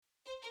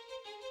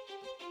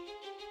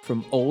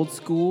From old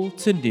school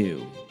to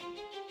new,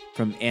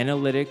 from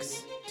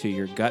analytics to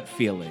your gut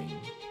feeling,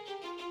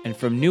 and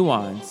from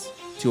nuance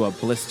to a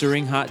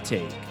blistering hot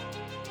take,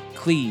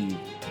 Cleve,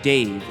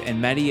 Dave,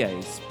 and Matty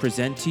Ice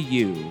present to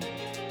you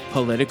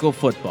Political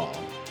Football.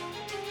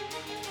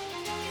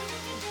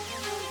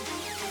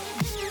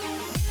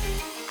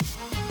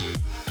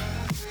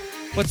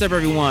 What's up,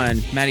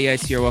 everyone? Matty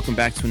Ice here. Welcome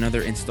back to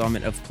another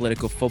installment of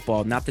Political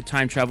Football. Not the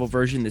time travel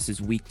version. This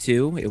is week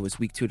 2. It was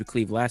week 2 to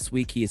Cleve last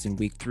week. He is in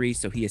week 3,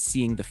 so he is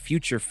seeing the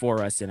future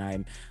for us,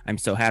 and I'm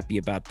so happy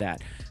about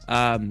that.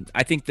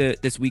 I think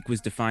that this week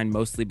was defined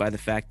mostly by the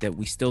fact that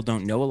we still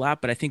don't know a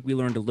lot, but I think we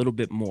learned a little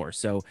bit more.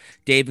 So,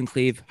 Dave and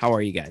Cleve, how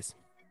are you guys?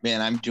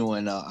 Man, I'm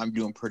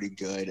doing pretty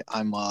good.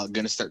 I'm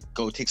gonna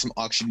go take some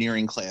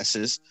auctioneering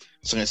classes.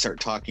 So I'm gonna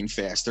start talking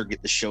faster,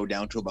 get the show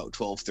down to about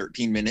 12,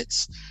 13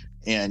 minutes.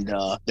 And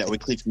that way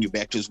Cleve can get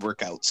back to his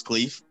workouts.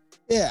 Cleve?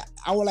 Yeah,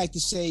 I would like to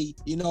say,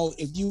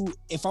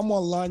 if I'm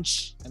on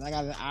lunch and I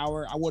got an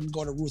hour, I wouldn't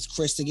go to Ruth's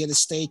Chris to get a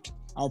steak.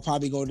 I would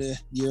probably go to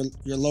your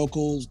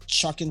local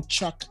Chuck and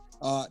Chuck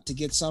to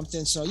get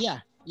something. So yeah,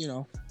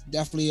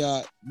 definitely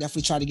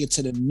try to get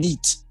to the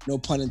meat, no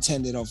pun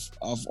intended, of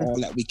all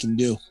that we can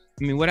do.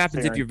 I mean, what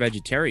happens if you're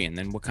vegetarian?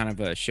 Then what kind of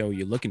a show are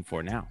you looking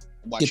for now?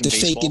 Get the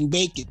steak and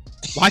bacon.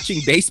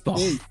 Watching baseball.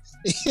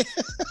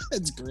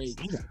 It's great.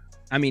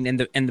 I mean,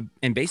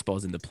 and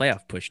baseball's in the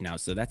playoff push now,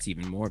 so that's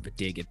even more of a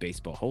dig at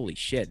baseball. Holy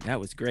shit, that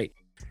was great.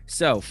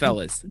 So,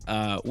 fellas,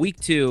 week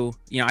 2,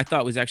 I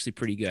thought was actually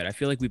pretty good. I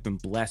feel like we've been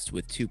blessed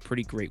with 2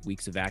 pretty great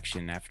weeks of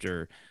action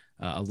after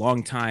a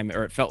long time,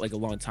 or it felt like a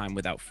long time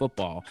without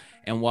football.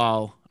 And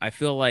while I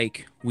feel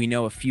like we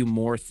know a few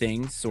more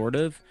things, sort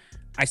of,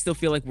 I still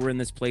feel like we're in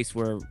this place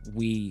where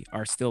we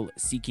are still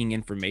seeking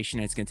information,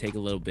 and it's going to take a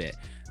little bit.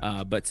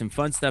 But some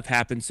fun stuff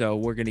happened, so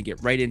we're going to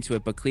get right into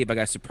it. But Cleve, I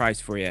got a surprise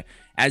for you.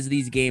 As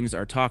these games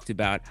are talked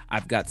about,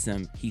 I've got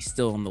some He's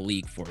Still in the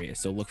League for you,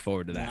 so look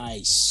forward to that.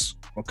 Nice.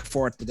 Looking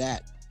forward to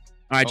that.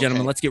 All right,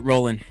 gentlemen, let's get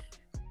rolling.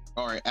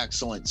 All right,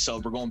 excellent. So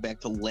we're going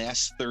back to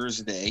last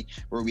Thursday,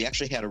 where we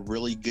actually had a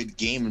really good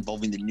game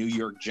involving the New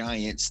York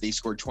Giants. They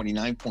scored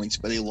 29 points,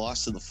 but they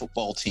lost to the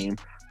football team,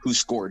 who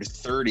scored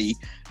 30.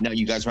 Now,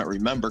 you guys might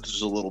remember, because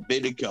it was a little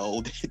bit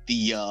ago, that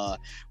the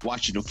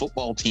Washington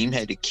football team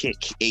had to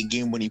kick a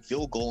game-winning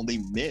field goal, and they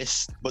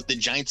missed. But the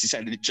Giants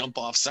decided to jump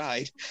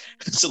offside,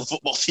 so the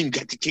football team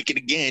got to kick it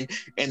again,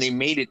 and they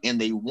made it, and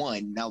they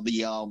won. Now,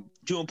 the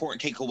 2 important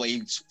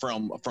takeaways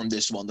from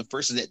this one. The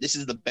first is that this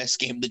is the best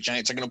game the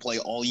Giants are going to play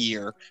all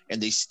year,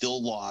 and they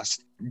still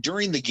lost.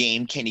 During the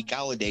game, Kenny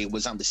Golladay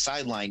was on the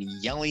sideline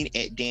yelling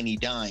at Danny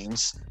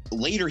Dimes.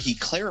 Later, he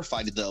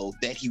clarified, though,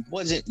 that he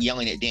wasn't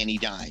yelling at Danny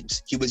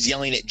Dimes. He was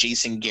yelling at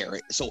Jason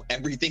Garrett. So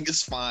everything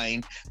is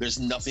fine. There's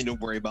nothing to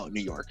worry about in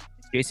New York.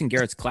 Jason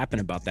Garrett's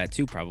clapping about that,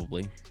 too,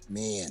 probably.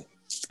 Man.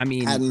 I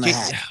mean, I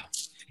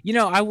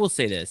will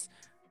say this.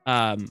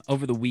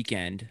 Over the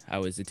weekend, I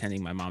was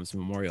attending my mom's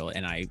memorial,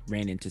 and I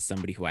ran into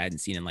somebody who I hadn't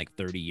seen in like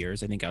 30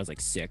 years. I think I was like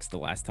 6 the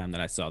last time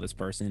that I saw this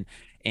person,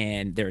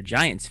 and they're a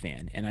Giants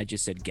fan. And I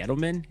just said,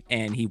 Gettleman,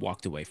 and he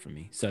walked away from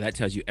me. So that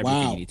tells you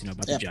everything you need to know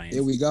about the Giants.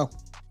 Here we go.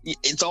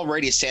 It's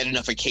already a sad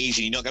enough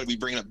occasion. You don't got to be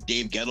bringing up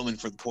Dave Gettleman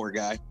for the poor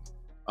guy.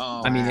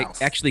 Oh, I mean,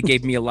 It actually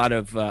gave me a lot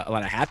of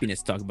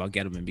happiness to talk about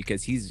Gettleman,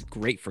 because he's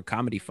great for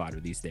comedy fodder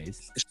these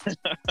days.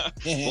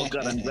 Well,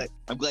 good.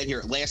 I'm glad to hear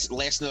it.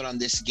 Last note on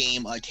this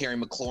game, Terry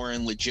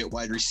McLaurin, legit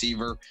wide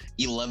receiver,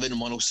 11,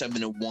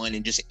 107-1,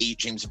 and just 8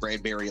 James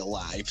Bradbury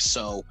alive.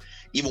 So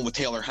even with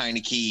Taylor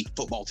Heineke,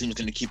 football team is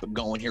going to keep it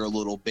going here a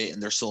little bit,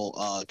 and they're still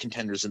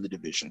contenders in the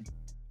division.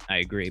 I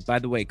agree. By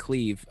the way,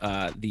 Cleve,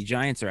 the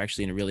Giants are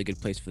actually in a really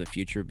good place for the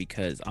future,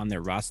 because on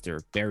their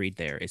roster, buried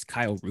there, is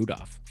Kyle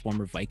Rudolph,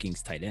 former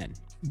Vikings tight end.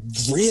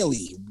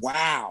 Really?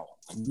 Wow.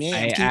 Man,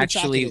 I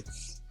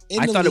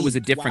thought it was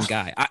a different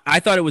guy. I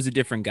thought it was a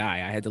different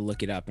guy. I had to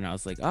look it up, and I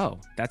was like, oh,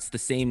 that's the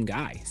same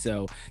guy.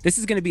 So this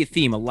is going to be a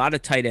theme. A lot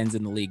of tight ends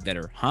in the league that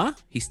are,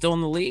 he's still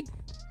in the league?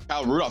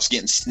 Kyle Rudolph's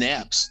getting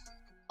snaps.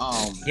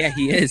 Yeah,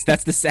 he is.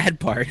 That's the sad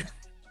part.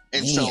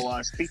 And so,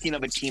 speaking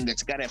of a team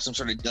that's got to have some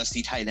sort of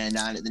dusty tight end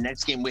on it, the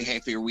next game we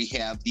have here, we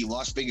have the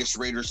Las Vegas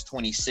Raiders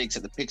 26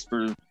 at the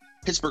Pittsburgh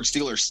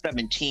Steelers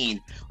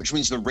 17, which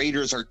means the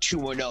Raiders are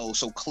 2-0.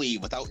 So,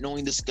 Cleve, without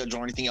knowing the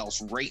schedule or anything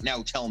else, right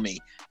now, tell me,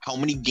 how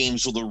many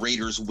games will the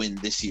Raiders win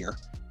this year?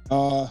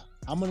 I'm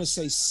gonna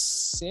say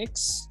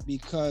 6,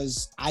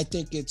 because I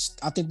think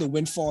the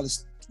windfall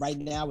is right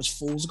now is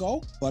fool's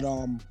gold, but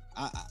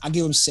I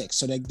give them 6.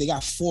 So they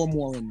got 4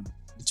 more in them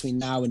between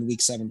now and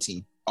week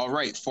 17. All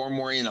right, 4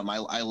 more in them.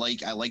 I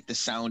like the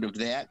sound of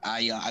that.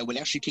 I would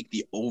actually take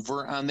the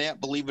over on that,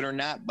 believe it or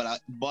not.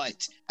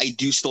 But I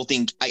do still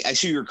think I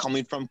see where you're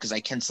coming from, because I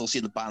can still see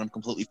the bottom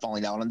completely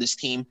falling out on this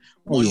team.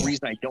 One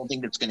reason I don't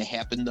think that's going to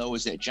happen, though,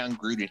 is that John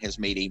Gruden has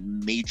made a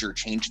major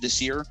change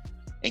this year,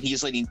 and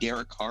he's letting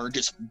Derek Carr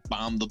just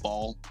bomb the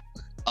ball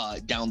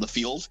down the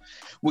field,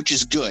 which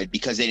is good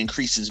because it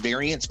increases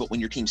variance. But when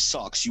your team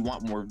sucks, you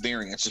want more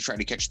variance to try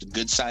to catch the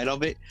good side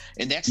of it.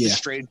 And that's the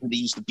strategy they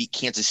used to beat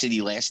Kansas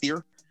City last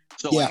year.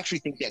 So I actually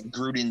think that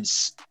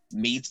Gruden's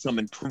made some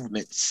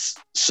improvements.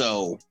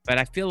 So, but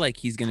I feel like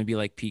he's going to be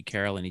like Pete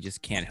Carroll, and he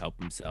just can't help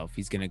himself.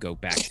 He's going to go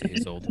back to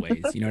his old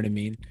ways. You know what I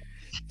mean?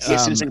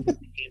 Running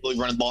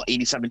the ball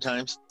 87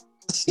 times.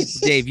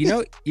 Dave, you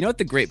know what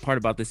the great part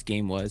about this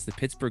game was? The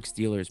Pittsburgh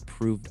Steelers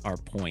proved our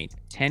point.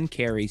 10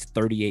 carries,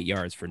 38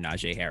 yards for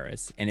Najee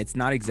Harris, and it's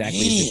not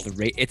exactly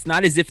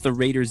as if the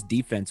Raiders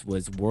defense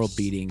was world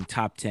beating,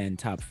 top 10,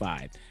 top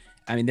 5.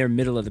 I mean, they're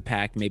middle of the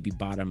pack, maybe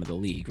bottom of the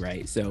league,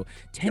 right? So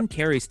 10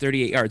 carries,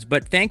 38 yards.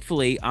 But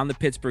thankfully, on the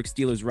Pittsburgh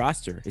Steelers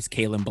roster is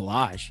Kalen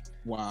Ballage.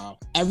 Wow.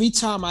 Every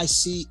time I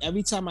see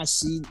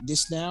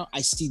this now,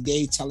 I see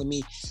Dave telling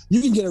me, you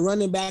can get a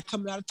running back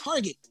coming out of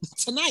Target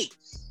tonight.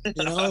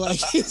 You know, like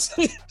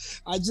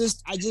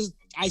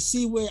I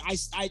see where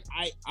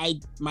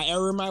my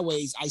error in my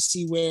ways. I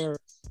see where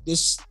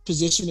this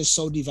position is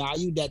so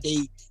devalued that they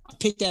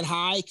picked that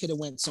high, could have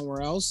went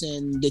somewhere else,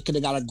 and they could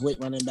have got a great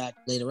running back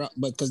later on.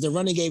 But because their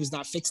running game is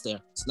not fixed there,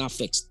 it's not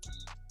fixed.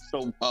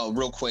 So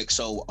real quick,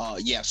 so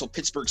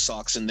Pittsburgh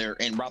sucks, and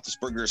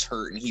Roethlisberger's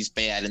hurt, and he's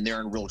bad, and they're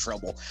in real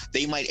trouble.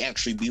 They might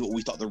actually be what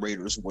we thought the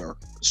Raiders were.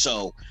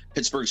 So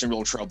Pittsburgh's in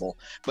real trouble.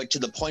 But to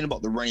the point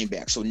about the running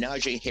back, so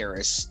Najee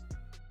Harris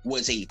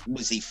was a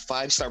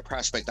 5-star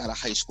prospect out of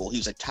high school. He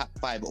was a top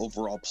 5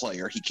 overall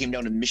player. He came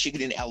down to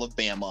Michigan and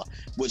Alabama,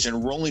 was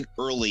enrolling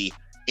early,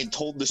 and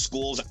told the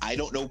schools, I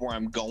don't know where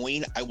I'm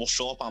going. I will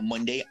show up on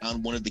Monday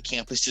on one of the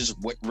campuses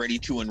ready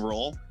to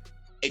enroll.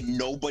 And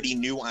nobody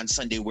knew on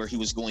Sunday where he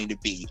was going to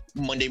be.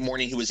 Monday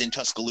morning, he was in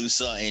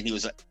Tuscaloosa, and he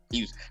was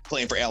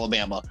playing for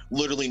Alabama.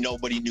 Literally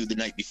nobody knew the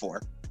night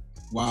before.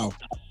 Wow.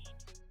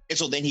 And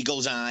so then he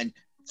goes on,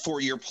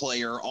 4-year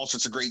player, all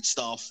sorts of great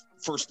stuff,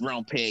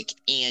 first-round pick,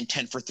 and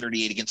 10 for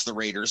 38 against the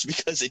Raiders,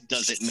 because it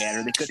doesn't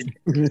matter.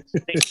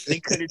 They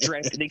could have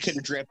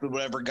drafted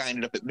whatever guy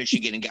ended up at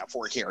Michigan and got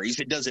 4 carries.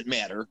 It doesn't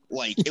matter.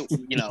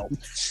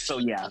 So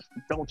yeah,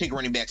 don't take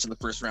running backs in the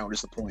first round is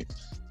the point.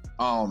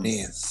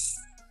 Man.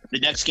 The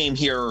next game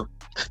here,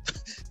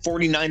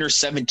 49ers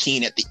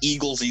 17 at the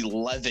Eagles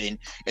 11.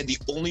 And the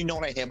only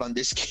note I have on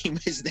this game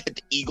is that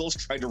the Eagles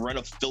tried to run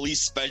a Philly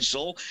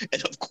special.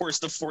 And of course,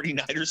 the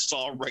 49ers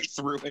saw right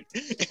through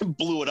it and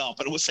blew it up.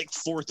 And it was like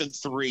 4th and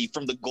 3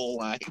 from the goal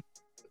line.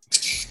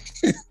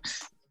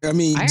 I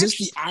mean,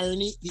 the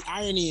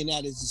irony in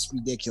that is just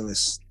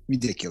ridiculous.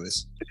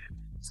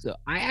 So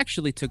I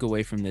actually took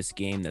away from this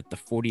game that the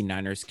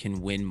 49ers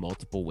can win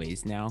multiple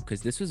ways now,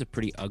 because this was a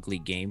pretty ugly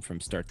game from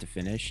start to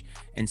finish.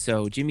 And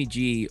so Jimmy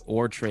G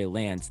or Trey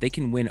Lance, they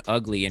can win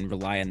ugly and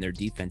rely on their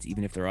defense,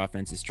 even if their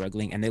offense is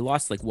struggling. And they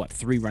lost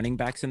 3 running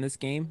backs in this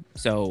game.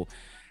 So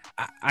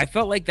I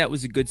felt like that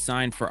was a good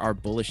sign for our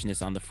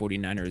bullishness on the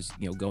 49ers,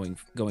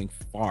 going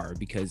far,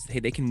 because, hey,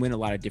 they can win a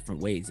lot of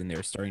different ways, and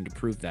they're starting to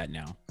prove that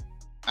now.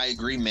 I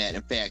agree, Matt.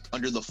 In fact,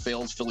 under the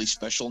failed Philly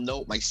special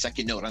note, my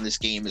second note on this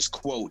game is,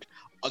 quote,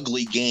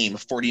 ugly game.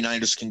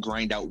 49ers can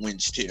grind out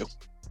wins too.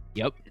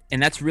 Yep.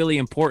 And that's really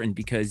important,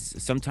 because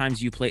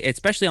sometimes you play,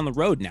 especially on the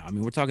road now. I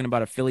mean, we're talking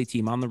about a Philly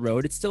team on the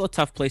road. It's still a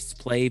tough place to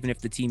play, even if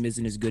the team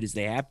isn't as good as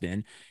they have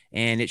been.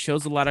 And it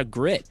shows a lot of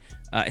grit,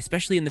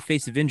 especially in the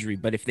face of injury.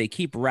 But if they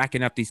keep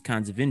racking up these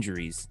kinds of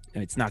injuries,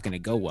 it's not going to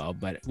go well.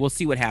 But we'll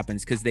see what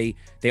happens, because they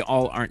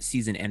all aren't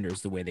season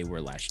enders the way they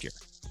were last year.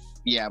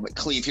 Yeah, but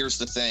Cleve, here's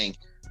the thing.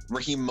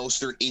 Raheem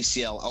Mostert,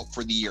 ACL, out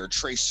for the year.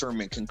 Trey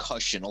Sermon,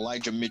 concussion.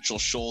 Elijah Mitchell,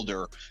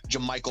 shoulder.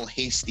 JaMychal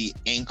Hasty,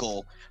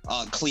 ankle.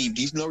 Cleve,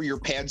 do you know where your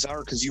pads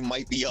are? Because you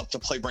might be up to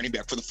play running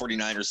back for the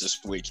 49ers this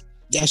week.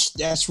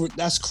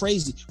 That's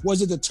crazy.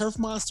 Was it the turf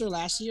monster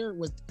last year?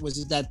 Was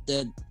it that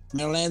the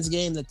Meadowlands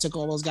game that took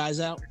all those guys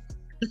out?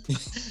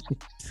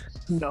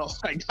 No,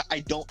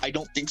 I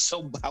don't think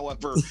so.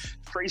 However,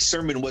 Trey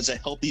Sermon was a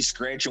healthy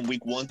scratch in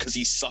week 1 because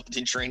he sucked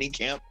in training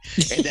camp.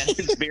 And then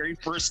his very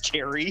first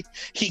carry,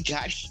 he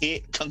got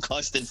hit,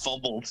 concussed, and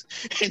fumbled.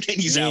 And then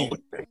he's out.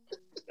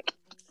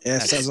 Yeah,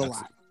 it says a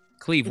lot.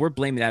 Cleve, we're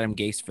blaming Adam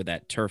Gase for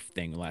that turf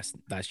thing last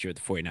year with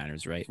the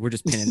 49ers, right? We're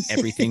just pinning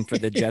everything for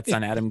the Jets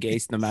on Adam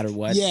Gase, no matter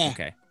what. Yeah.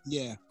 Okay.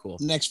 Yeah. Cool.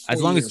 Next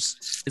 4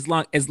 years.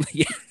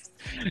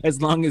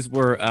 As long as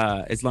we're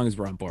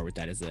on board with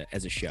that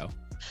as a show.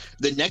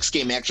 The next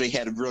game actually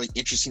had a really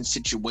interesting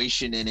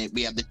situation in it.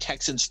 We have the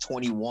Texans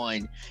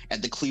 21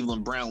 at the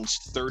Cleveland Browns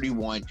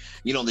 31.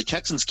 The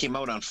Texans came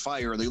out on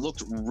fire. They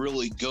looked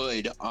really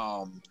good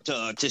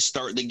to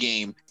start the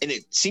game. And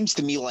it seems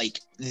to me like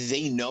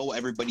they know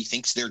everybody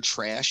thinks they're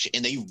trash,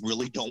 and they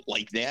really don't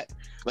like that.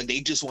 Like,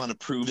 they just want to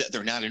prove that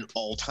they're not an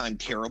all-time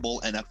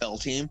terrible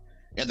NFL team.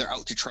 And they're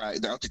out to try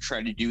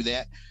to do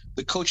that.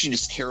 The coaching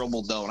is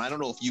terrible, though, and I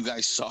don't know if you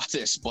guys saw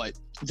this, but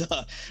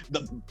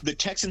the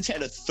Texans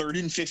had a 3rd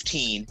and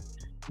 15.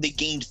 They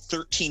gained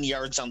 13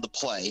 yards on the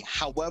play.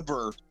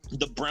 However,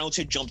 the Browns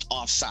had jumped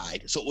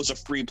offside, so it was a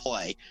free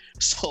play.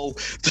 So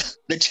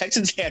the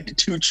Texans had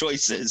 2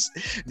 choices.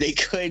 They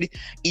could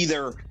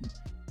either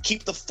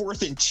keep the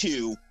 4th and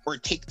 2 or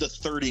take the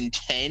 3rd and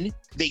 10.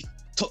 They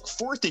took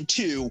 4th and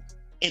 2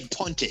 and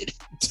punted.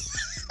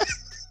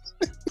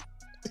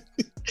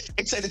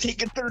 And instead of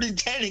taking 3rd and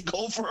 10 and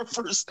go for a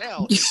first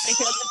down. They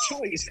had the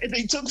choice, and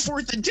they took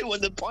 4th and 2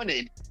 and then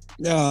punted.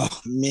 Oh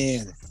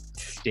man,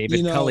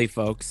 David Culley,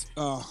 folks.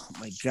 Oh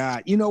my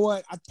God! You know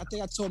what? I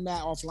think I told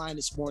Matt offline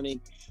this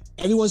morning.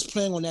 Everyone's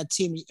playing on that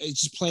team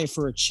is just playing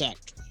for a check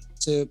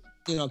to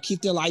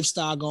keep their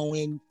lifestyle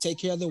going, take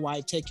care of the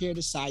wife, take care of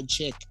the side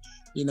chick,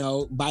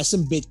 buy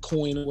some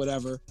Bitcoin or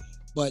whatever.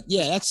 But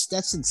yeah,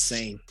 that's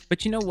insane.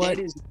 But you know what?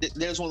 That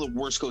is one of the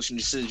worst coaching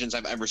decisions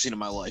I've ever seen in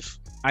my life.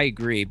 I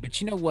agree.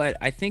 But you know what?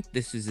 I think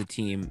this is a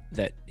team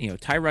that,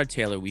 Tyrod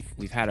Taylor,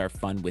 we've had our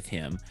fun with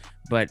him.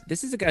 But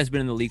this is a guy who's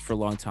been in the league for a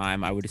long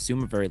time. I would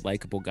assume a very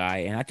likable guy.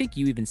 And I think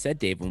you even said,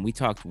 Dave, when we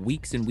talked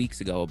weeks and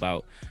weeks ago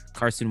about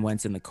Carson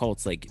Wentz and the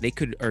Colts, like they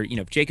could, or,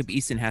 if Jacob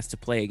Eason has to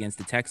play against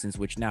the Texans,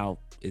 which now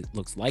it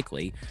looks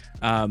likely,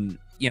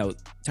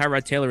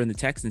 Tyrod Taylor and the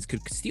Texans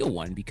could steal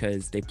one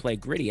because they play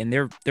gritty and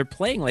they're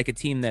playing like a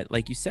team that,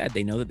 like you said,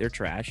 they know that they're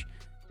trash.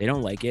 They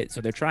don't like it,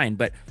 so they're trying.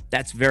 But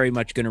that's very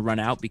much going to run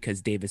out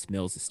because Davis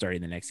Mills is starting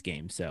the next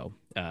game, so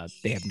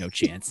they have no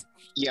chance.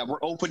 Yeah, we're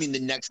opening the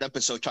next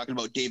episode talking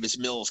about Davis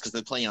Mills because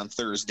they're playing on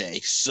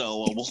Thursday.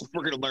 So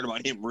we're going to learn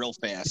about him real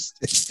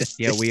fast.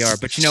 Yeah, we are.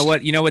 But you know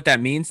what? You know what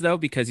that means, though?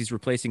 Because he's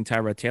replacing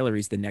Tyrod Taylor.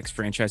 He's the next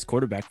franchise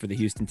quarterback for the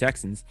Houston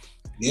Texans.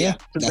 Yeah.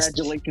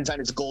 Congratulations on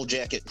his gold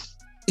jacket.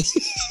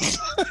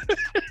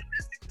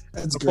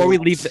 Before we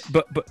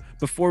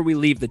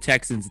leave the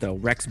Texans, though,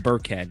 Rex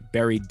Burkhead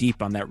buried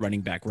deep on that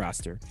running back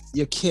roster.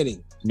 You're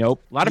kidding.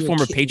 Nope. A lot of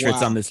former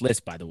Patriots on this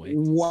list, by the way.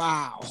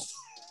 Wow.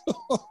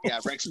 Yeah,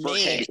 Rex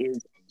Burkhead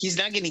he's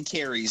not getting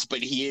carries, but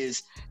he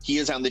is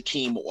on the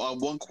team.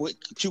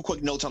 Two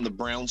quick notes on the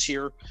Browns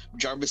here.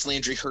 Jarvis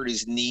Landry hurt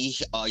his knee.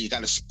 You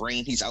got a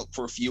sprain. He's out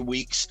for a few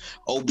weeks.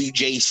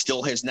 OBJ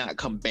still has not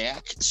come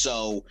back,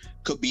 so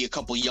could be a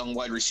couple young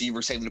wide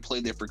receivers having to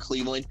play there for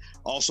Cleveland.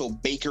 Also,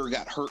 Baker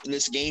got hurt in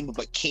this game,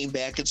 but came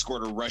back and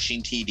scored a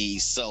rushing TD.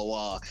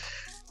 So,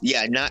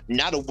 yeah,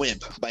 not a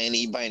wimp by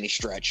any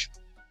stretch.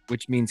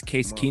 Which means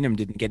Case Keenum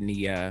didn't get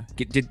any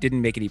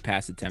didn't make any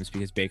pass attempts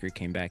because Baker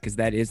came back, because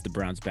that is the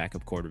Browns'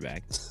 backup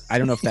quarterback. I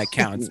don't know if that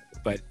counts,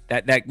 but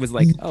that was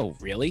like, oh,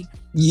 really?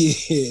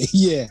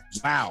 Yeah.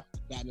 Wow.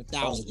 Got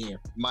 1,000 here.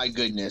 My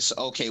goodness.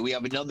 Okay, we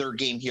have another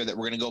game here that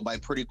we're going to go by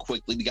pretty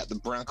quickly. We got the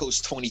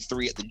Broncos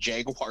 23 at the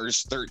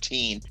Jaguars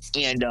 13.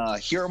 And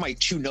here are my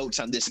 2 notes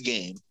on this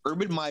game.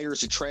 Urban Meyer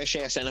is a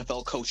trash-ass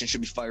NFL coach and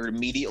should be fired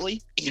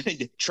immediately.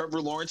 And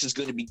Trevor Lawrence is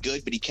going to be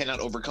good, but he cannot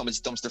overcome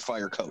his dumpster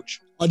fire coach.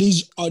 Are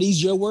these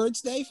your words,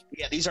 Dave?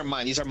 Yeah, these are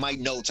mine. These are my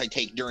notes I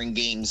take during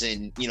games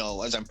and,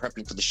 as I'm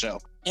prepping for the show.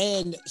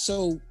 And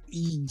so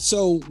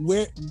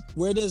where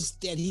does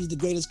that he's the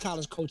greatest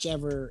college coach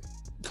ever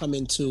come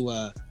into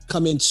the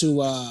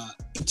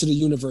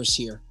universe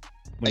here?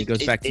 When he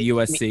goes back to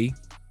USC?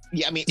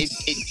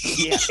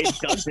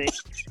 It doesn't.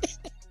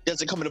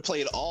 Doesn't come into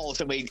play at all. If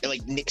somebody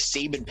like Nick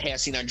Saban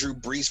passing on Drew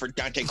Brees for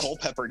Dante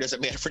Culpepper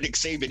doesn't matter for Nick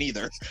Saban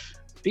either.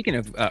 Speaking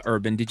of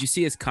Urban, did you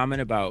see his comment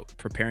about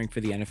preparing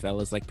for the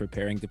NFL is like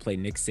preparing to play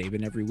Nick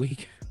Saban every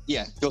week?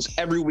 Yeah, goes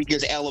every week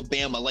is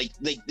Alabama. Like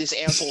this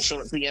asshole showed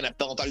up to the NFL and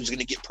thought he was going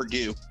to get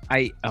Purdue.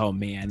 I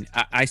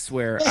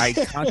swear,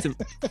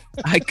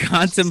 I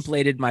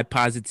contemplated my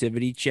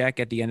positivity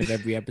check at the end of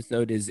every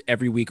episode is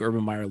every week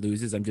Urban Meyer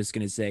loses. I'm just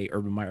going to say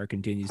Urban Meyer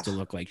continues to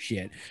look like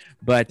shit.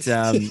 But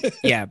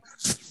yeah,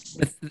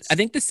 I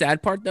think the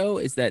sad part, though,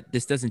 is that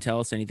this doesn't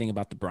tell us anything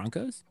about the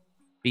Broncos,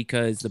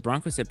 because the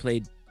Broncos have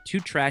played 2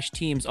 trash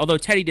teams, although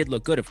Teddy did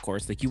look good, of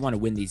course. Like, you want to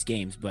win these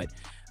games, but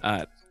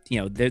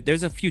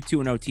there's a few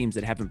 2-0 teams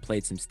that haven't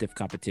played some stiff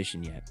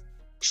competition yet.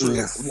 True.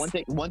 Yes.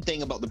 One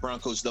thing about the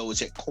Broncos, though, is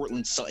that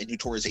Cortland Sutton, who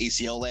tore his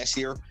ACL last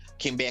year,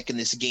 came back in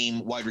this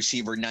game, wide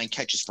receiver, 9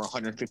 catches for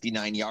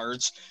 159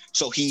 yards.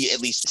 So he at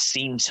least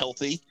seems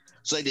healthy.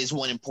 So that is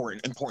one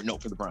important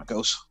note for the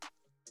Broncos.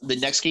 The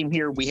next game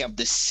here, we have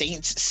the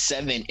Saints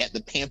 7 at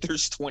the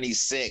Panthers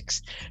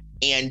 26.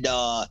 And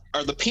are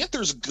the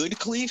Panthers good,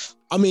 Cleve?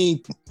 I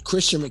mean,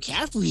 Christian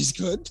McCaffrey is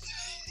good.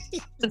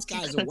 This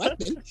guy's a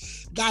weapon.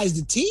 Guy's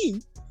the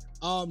team.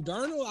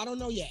 Darnold, I don't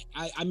know yet.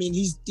 I mean,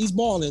 he's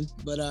balling,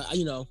 but I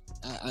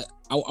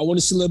want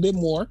to see a little bit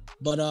more.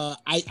 But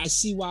I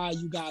see why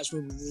you guys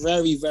were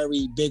very,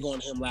 very big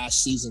on him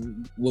last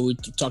season when we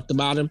talked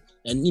about him.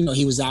 And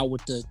he was out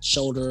with the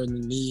shoulder and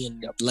the knee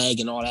and the leg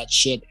and all that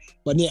shit.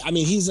 But yeah, I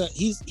mean, he's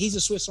a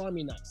Swiss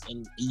Army knife,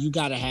 and you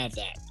got to have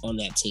that on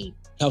that team.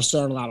 Helps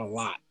Darnold out a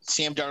lot.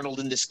 Sam Darnold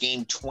in this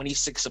game,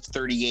 26 of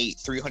 38,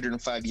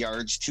 305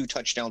 yards, 2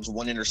 touchdowns,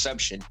 1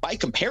 interception. By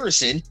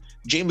comparison,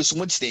 Jameis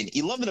Winston,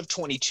 11 of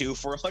 22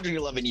 for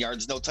 111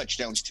 yards, no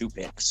touchdowns, 2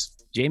 picks.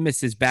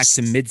 Jameis is back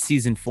to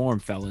mid-season form,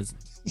 fellas.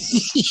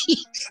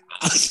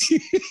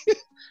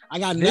 I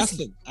got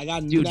nothing.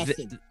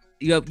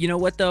 You know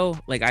what though?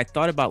 Like I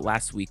thought about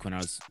last week when I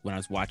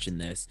was watching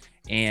this,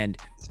 and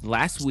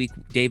last week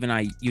Dave and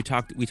I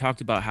we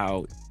talked about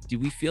how do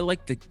we feel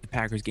like the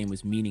Packers game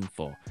was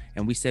meaningful,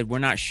 and we said we're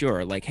not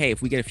sure. Like, hey,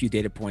 if we get a few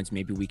data points,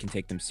 maybe we can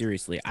take them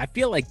seriously. I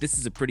feel like this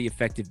is a pretty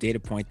effective data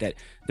point that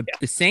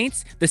the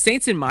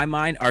Saints in my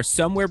mind are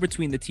somewhere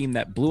between the team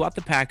that blew out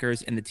the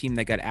Packers and the team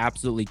that got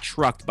absolutely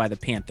trucked by the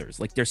Panthers.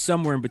 Like they're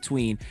somewhere in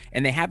between,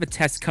 and they have a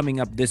test coming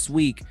up this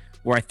week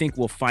where I think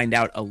we'll find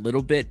out a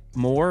little bit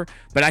more,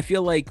 but I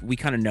feel like we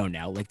kind of know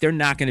now. Like they're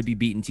not going to be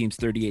beating teams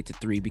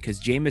 38-3 because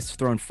Jameis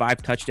throwing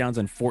 5 touchdowns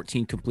on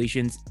 14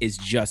 completions is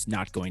just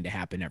not going to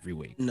happen every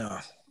week. No.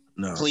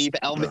 Cleve,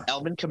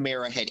 Alvin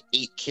Kamara had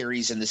 8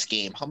 carries in this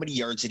game. How many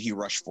yards did he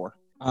rush for?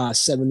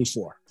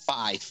 74.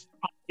 5.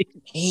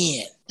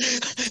 Man.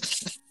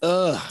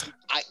 Ugh.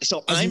 I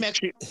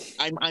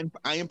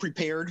am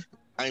prepared.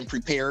 I am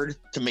prepared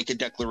to make a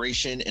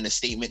declaration and a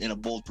statement and a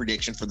bold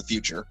prediction for the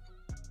future.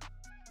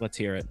 Let's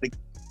hear it.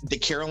 The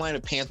Carolina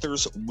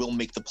Panthers will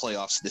make the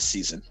playoffs this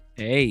season.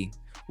 Hey,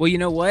 well, you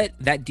know what?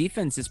 That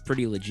defense is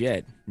pretty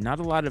legit. Not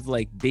a lot of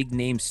like big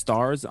name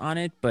stars on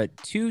it, but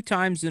 2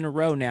 times in a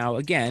row now,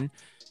 again,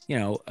 you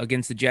know,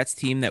 against the Jets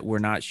team that we're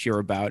not sure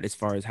about as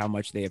far as how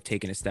much they have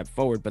taken a step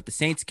forward. But the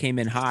Saints came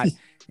in hot,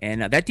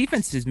 and that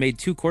defense has made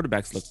 2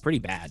 quarterbacks look pretty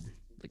bad.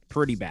 Like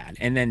pretty bad.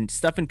 And then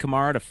stuffing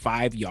Kamara to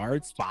 5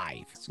 yards,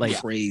 5. Like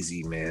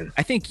crazy, man.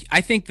 I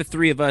think the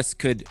 3 of us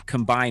could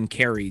combine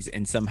carries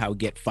and somehow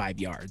get 5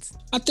 yards.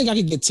 I think I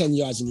could get 10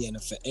 yards in the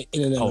NFL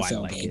in an NFL I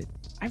like game. it.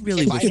 I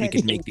really wish we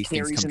could make these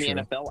things carries come in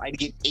the true. NFL, I'd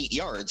get 8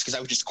 yards because I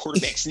would just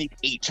quarterback sneak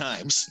 8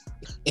 times.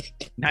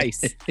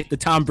 Nice. The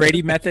Tom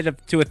Brady method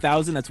of to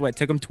 1,000. That's what it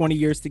took him 20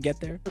 years to get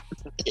there.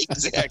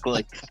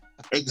 Exactly.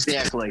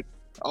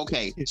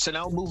 Okay, so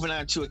now moving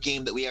on to a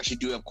game that we actually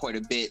do have quite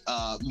a bit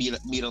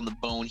meat on the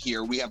bone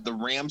here. We have the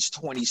Rams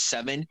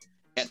 27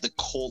 at the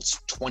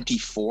Colts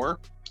 24.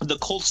 The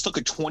Colts took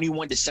a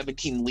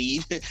 21-17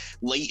 lead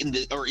late in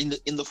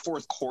the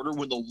fourth quarter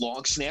when the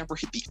long snapper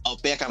hit the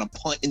outback on a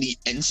punt in the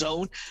end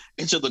zone,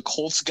 and so the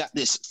Colts got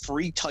this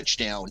free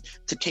touchdown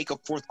to take a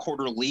fourth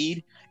quarter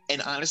lead. And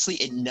honestly,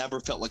 it never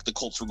felt like the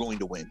Colts were going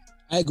to win.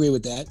 I agree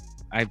with that.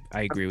 I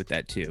agree with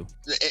that too.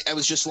 I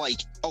was just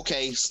like,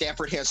 okay,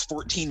 Stafford has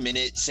 14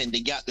 minutes and they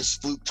got this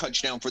fluke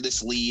touchdown for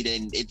this lead,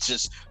 and it's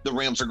just the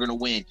Rams are going to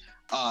win.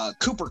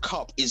 Cooper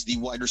Kupp is the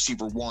wide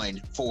receiver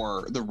 1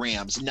 for the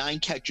Rams. 9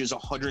 catches,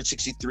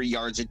 163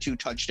 yards, and 2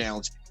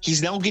 touchdowns.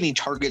 He's now getting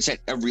targets at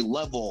every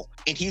level,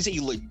 and he's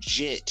a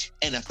legit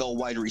NFL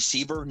wide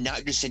receiver,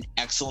 not just an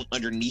excellent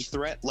underneath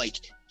threat. Like,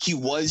 he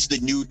was the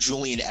new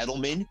Julian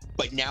Edelman,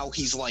 but now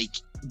he's like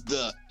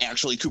the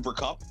actually Cooper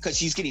Kupp because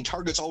he's getting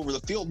targets all over the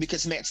field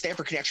because Matt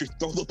Stafford can actually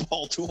throw the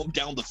ball to him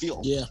down the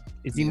field. Yeah.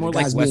 Is he more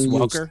like Wes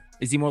Welker?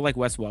 Is he more like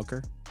Wes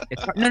Welker?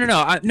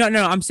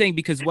 No. I'm saying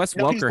because Wes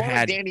Welker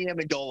had Danny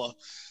Amendola.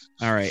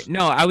 All right.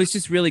 No, I was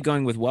just really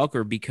going with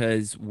Welker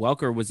because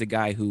Welker was a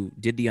guy who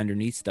did the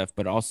underneath stuff,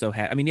 but also he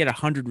had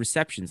 100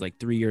 receptions like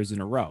 3 years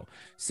in a row.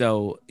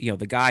 So, you know,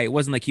 the guy, it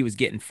wasn't like he was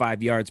getting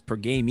 5 yards per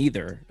game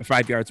either,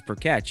 5 yards per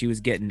catch. He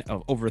was getting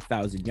over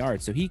 1,000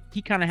 yards. So he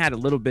kind of had a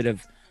little bit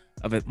of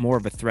more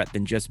of a threat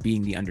than just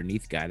being the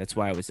underneath guy. That's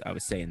why I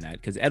was saying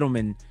that, because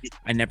Edelman,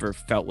 I never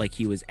felt like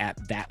he was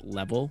at that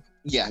level.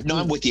 Yeah, no,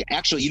 I'm with you.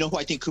 Actually, you know who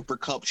I think Cooper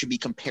Kupp should be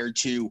compared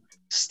to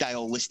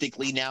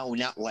stylistically now,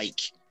 not like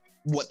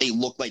what they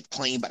look like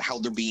playing, but how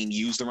they're being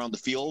used around the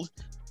field,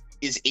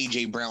 is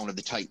AJ Brown of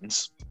the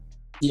Titans.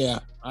 Yeah,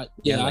 I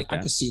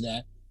can see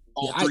that.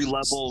 All 3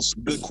 levels,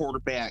 good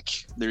quarterback.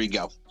 There you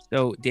go.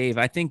 So, Dave,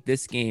 I think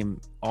this game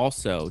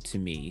also, to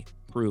me,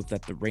 proved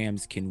that the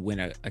Rams can win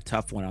a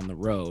tough one on the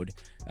road,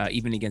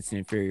 even against an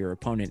inferior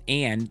opponent.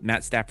 And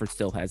Matt Stafford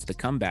still has the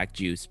comeback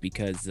juice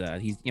because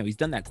he's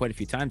done that quite a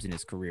few times in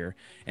his career.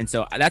 And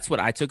so that's what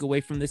I took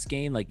away from this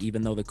game. Like,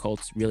 even though the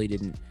Colts really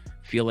didn't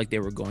feel like they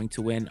were going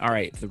to win, all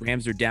right, if the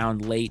Rams are down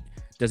late,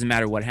 doesn't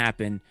matter what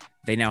happened,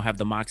 they now have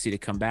the moxie to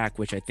come back,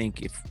 which I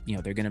think if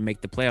they're going to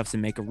make the playoffs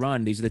and make a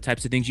run, these are the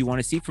types of things you want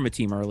to see from a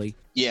team early.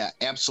 Yeah,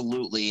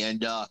 absolutely.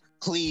 And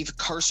Cleve,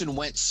 Carson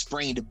Wentz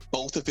sprained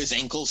both of his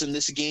ankles in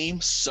this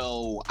game,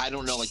 so I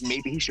don't know, like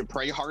maybe he should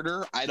pray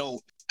harder. I don't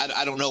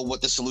know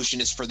what the solution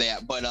is for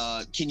that, but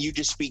can you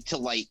just speak to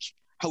like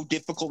how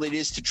difficult it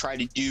is to try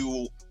to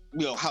do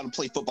how to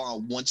play football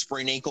on one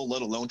sprained ankle,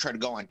 let alone try to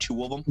go on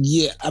 2 of them?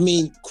 Yeah, I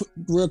mean,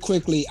 real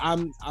quickly,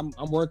 I'm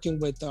working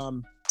with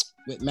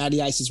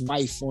Matty Ice's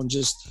wife on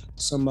just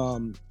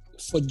some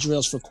foot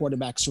drills for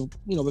quarterbacks. So,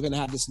 we're going to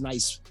have this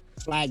nice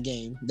flag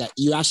game that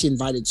you're actually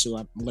invited to.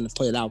 I'm going to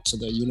put it out to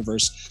the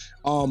universe.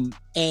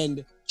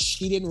 And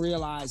she didn't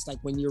realize, like,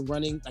 when you're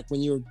running, like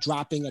when you're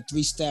dropping a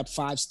 3-step,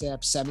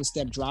 5-step,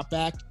 7-step drop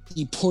back,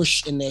 you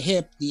push in the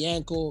hip, the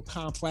ankle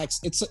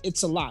complex.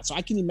 It's a lot. So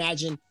I can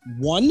imagine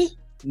 1,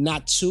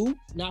 not 2,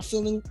 not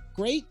feeling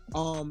great.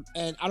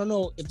 And I don't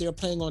know if they're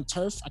playing on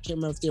turf. I can't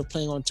remember if they're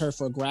playing on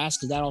turf or grass,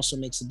 because that also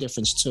makes a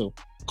difference too.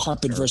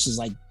 Carpet versus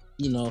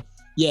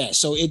yeah.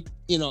 So it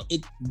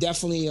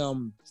definitely,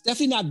 it's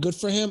definitely not good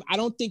for him. I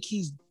don't think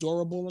he's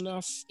durable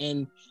enough,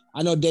 and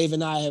I know Dave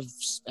and I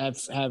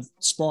have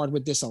sparred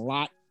with this a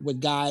lot with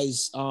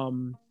guys.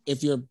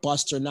 If you're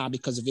bust or not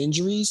because of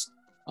injuries.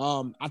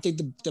 I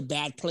think the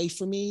bad play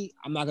for me,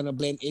 I'm not going to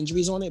blame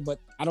injuries on it, but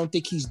I don't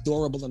think he's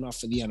durable enough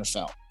for the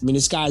NFL. I mean,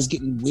 this guy's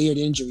getting weird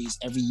injuries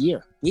every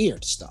year.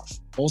 Weird stuff.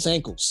 Both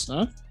ankles,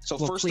 huh? So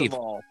first of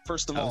all,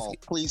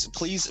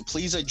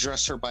 please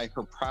address her by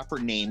her proper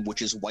name,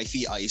 which is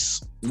Wifey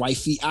Ice.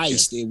 Wifey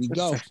Ice. There we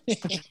go.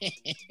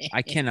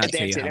 I cannot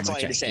tell you how That's all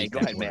much I had I to say. hate Go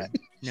that ahead, word. Matt.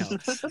 No,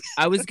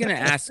 I was gonna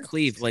ask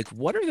Cleve, like,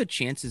 what are the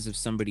chances of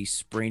somebody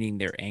spraining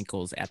their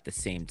ankles at the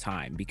same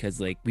time? Because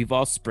like we've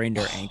all sprained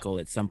our ankle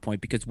at some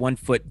point because one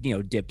foot,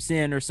 dips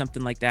in or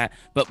something like that.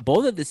 But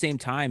both at the same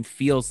time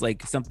feels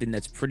like something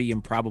that's pretty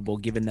improbable,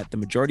 given that the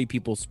majority of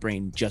people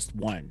sprain just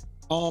one.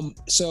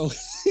 So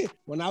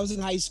when I was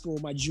in high school,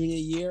 my junior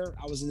year,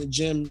 I was in the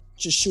gym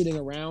just shooting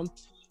around,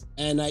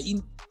 and how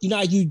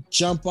you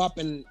jump up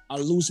and a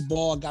loose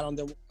ball got on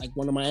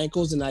one of my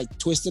ankles, and I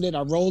twisted it,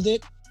 I rolled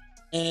it,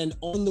 and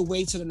on the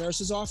way to the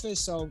nurse's office.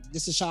 So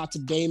this is a shout out to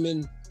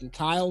Damon and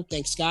Kyle.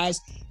 Thanks, guys.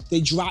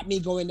 They dropped me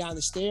going down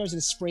the stairs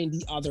and sprained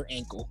the other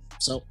ankle.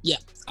 So yeah,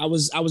 I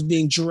was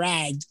being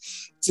dragged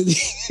to the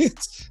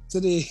to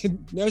the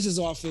nurse's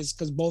office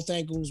because both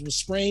ankles were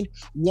sprained.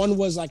 One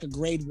was like a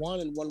grade 1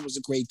 and one was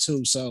a grade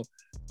 2. So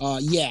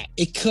yeah,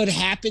 it could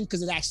happen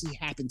because it actually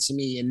happened to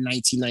me in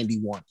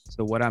 1991.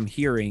 So what I'm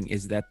hearing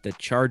is that the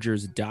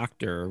Chargers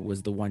doctor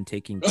was the one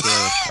taking care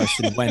of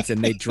Carson Wentz,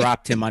 and they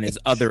dropped him on his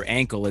other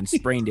ankle and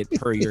sprained it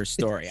per your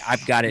story.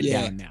 I've got it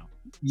down now.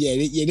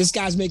 Yeah, this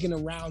guy's making a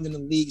round in the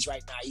leagues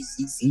right now.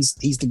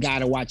 He's the guy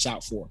to watch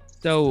out for.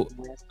 So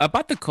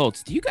about the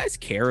Colts, do you guys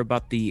care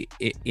about the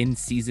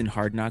in-season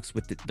Hard Knocks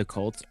with the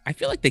Colts? I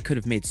feel like they could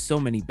have made so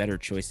many better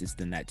choices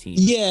than that team.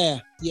 Yeah.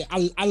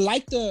 I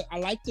like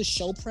the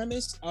show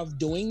premise of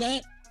doing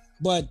that.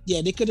 But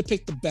yeah, they could have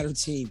picked a better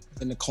team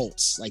than the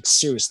Colts. Like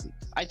seriously,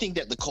 I think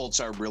that the Colts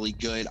are really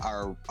good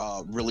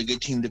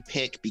team to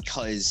pick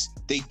because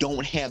they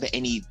don't have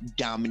any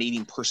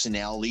dominating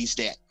personalities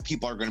that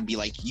people are going to be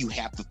like, you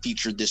have to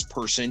feature this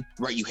person,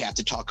 right? You have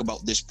to talk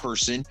about this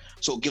person.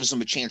 So it gives them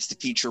a chance to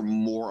feature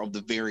more of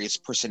the various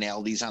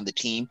personalities on the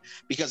team.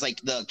 Because like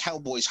the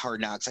Cowboys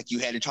Hard Knocks, like you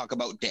had to talk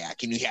about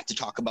Dak and you have to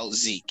talk about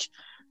Zeke.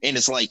 And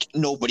it's like,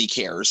 nobody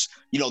cares.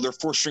 Their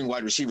 4-string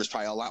wide receiver is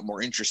probably a lot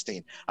more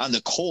interesting. On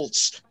the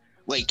Colts,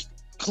 like,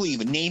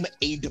 Cleve, name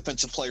a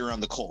defensive player on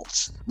the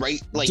Colts,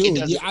 right? Like, dude,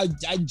 I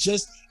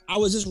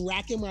was just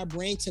racking my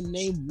brain to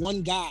name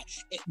one guy.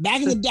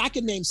 Back in the day, I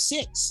could name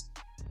 6,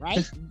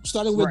 right?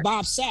 Starting with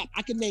Bob Sapp,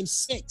 I could name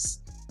 6.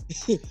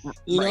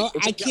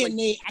 I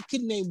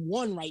couldn't name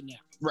one right now.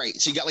 Right.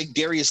 So you got like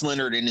Darius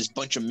Leonard and his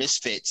bunch of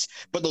misfits,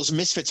 but those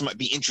misfits might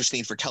be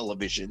interesting for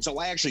television. So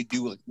I actually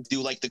do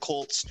like the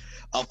Colts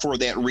for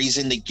that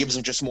reason. That gives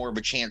them just more of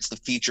a chance to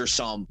feature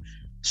some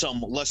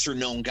lesser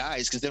known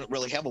guys because they don't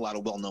really have a lot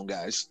of well-known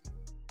guys.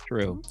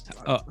 True.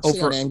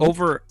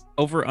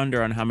 Over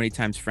under on how many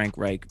times Frank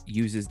Reich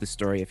uses the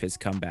story of his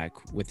comeback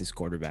with his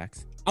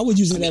quarterbacks. I would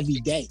use it every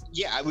day.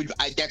 Yeah, I would.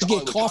 That's to all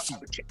get coffee.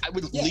 I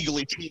would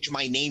legally change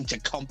my name to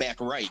Comeback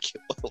Reich.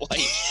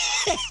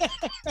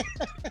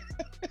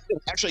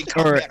 Actually,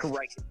 Comeback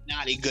Reich is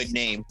not a good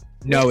name.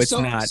 No, it's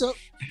not.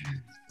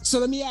 So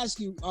let me ask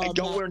you. I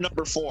don't wear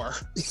number 4.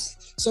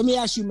 So let me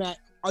ask you, Matt.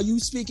 Are you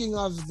speaking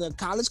of the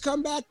college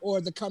comeback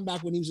or the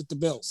comeback when he was with the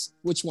Bills?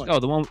 Which one? Oh,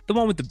 the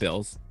one with the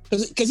Bills.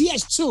 Because he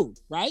has 2,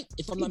 right?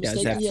 If I'm not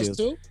mistaken, he has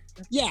 2.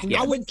 Yeah,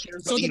 I would.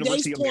 So to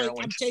Dave's point,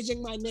 I'm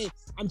changing my name.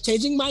 I'm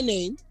changing my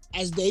name,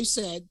 as Dave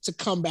said, to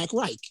Comeback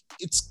Reich.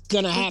 It's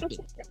gonna happen.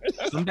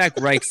 Comeback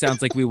Reich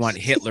sounds like we want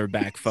Hitler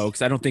back,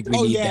 folks. I don't think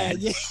we need that.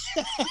 Yeah.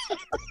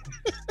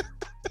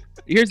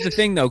 Here's the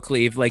thing, though,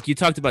 Cleve. Like you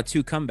talked about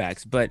 2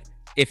 comebacks, but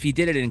if he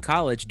did it in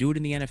college, do it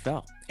in the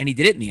NFL. And he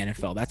did it in the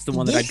NFL. That's the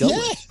one that I'd go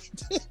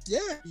with. Yeah,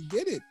 he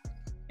did it.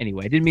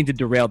 Anyway, I didn't mean to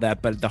derail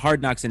that, but the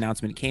Hard Knocks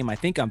announcement came, I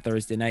think, on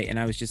Thursday night, and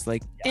I was just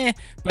like,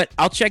 but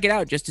I'll check it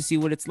out just to see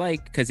what it's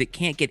like, because it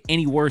can't get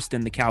any worse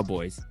than the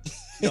Cowboys.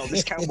 No,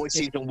 this Cowboys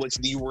season was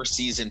the worst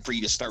season for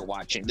you to start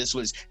watching. This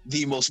was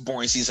the most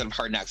boring season of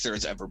Hard Knocks there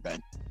has ever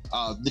been.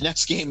 The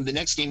next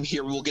game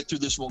here, we'll get through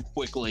this one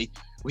quickly.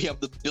 We have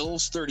the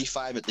Bills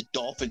 35 at the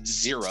Dolphins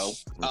 0.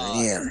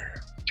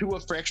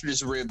 Tua fractured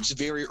his ribs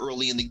very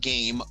early in the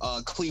game.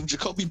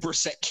 Jacoby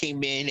Brissett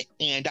came in,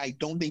 and I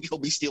don't think he'll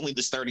be stealing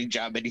the starting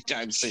job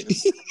anytime soon.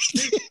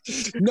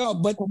 No,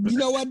 but you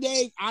know what,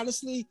 Dave?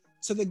 Honestly,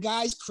 to the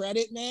guy's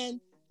credit,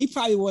 man, he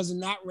probably was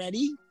not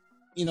ready.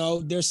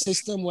 Their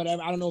system,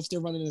 whatever. I don't know if they're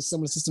running a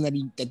similar system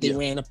that they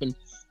ran up in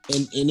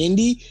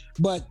Indy,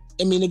 but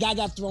I mean, the guy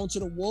got thrown to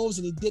the wolves,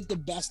 and he did the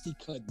best he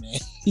could, man.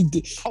 He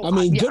did.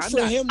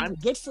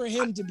 Good for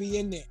him to be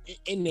in there.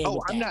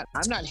 I'm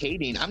not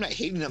hating. I'm not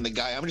hating on the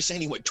guy. I'm just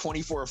saying he went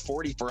 24 or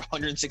 40 for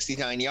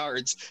 169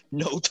 yards,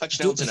 no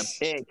touchdowns, and a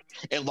pick,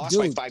 and lost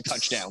by 5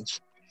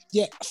 touchdowns.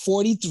 Yeah,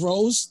 40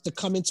 throws to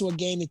come into a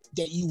game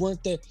that you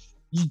weren't there.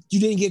 You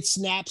didn't get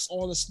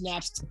all the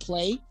snaps to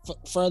play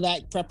for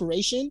that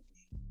preparation.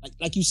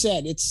 Like you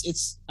said,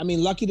 it's. I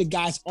mean, lucky the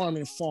guy's arm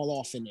didn't fall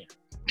off in there.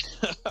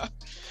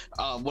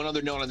 One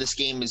other note on this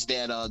game is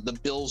that the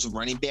Bills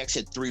running backs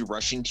had 3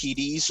 rushing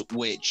TDs,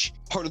 which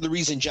part of the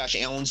reason Josh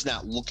Allen's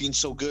not looking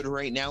so good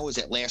right now is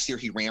that last year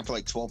he ran for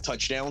like 12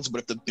 touchdowns.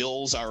 But if the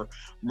Bills are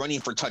running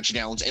for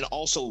touchdowns, and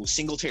also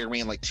Singletary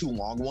ran like 2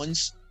 long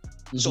ones,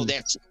 so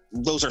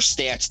those are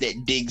stats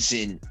that Diggs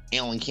and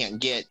Allen can't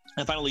get.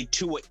 And finally,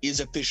 Tua is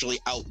officially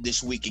out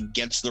this week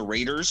against the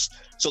Raiders,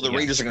 so the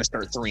Raiders are going to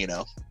start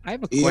 3-0. I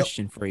have a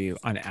question for you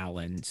on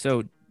Allen.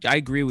 So I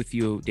agree with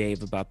you,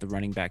 Dave, about the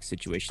running back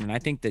situation. And I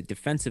think that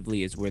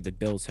defensively is where the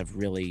Bills have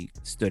really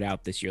stood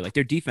out this year. Like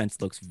their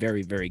defense looks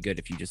very, very good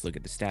if you just look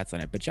at the stats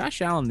on it. But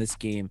Josh Allen this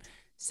game,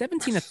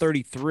 17 of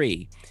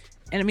 33.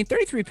 And I mean,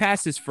 33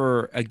 passes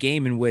for a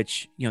game in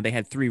which, they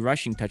had 3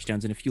 rushing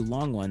touchdowns and a few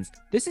long ones.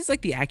 This is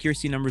like the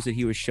accuracy numbers that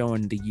he was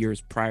showing the years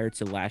prior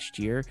to last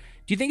year.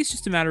 Do you think it's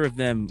just a matter of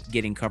them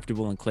getting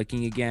comfortable and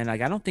clicking again?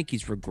 Like, I don't think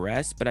he's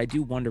regressed, but I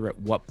do wonder at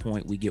what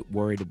point we get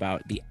worried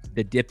about the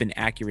dip in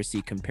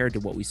accuracy compared to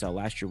what we saw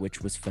last year,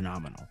 which was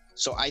phenomenal.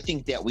 So I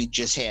think that we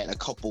just had a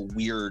couple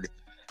weird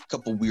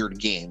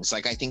games.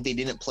 Like I think they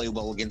didn't play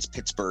well against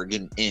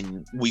Pittsburgh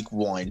in week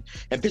 1,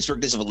 and Pittsburgh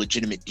does have a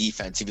legitimate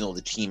defense, even though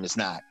the team is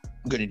not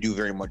going to do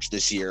very much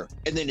this year.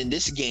 And then in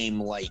this game,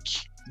 like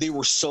they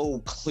were so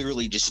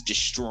clearly just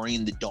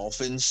destroying the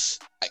Dolphins.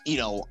 I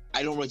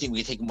don't really think we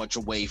can take much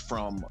away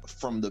from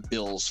the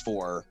Bills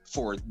for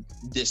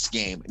this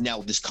game.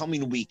 Now, this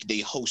coming week, they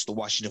host the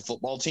Washington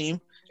football team,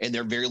 and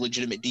they're very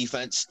legitimate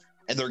defense,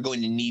 and they're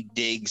going to need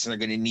Diggs, and they're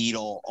going to need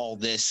all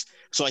this.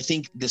 So I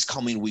think this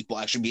coming week we'll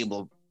actually be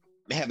able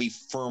to have a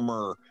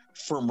firmer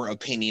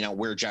opinion on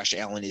where Josh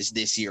Allen is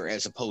this year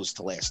as opposed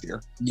to last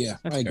year. Yeah,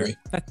 I agree.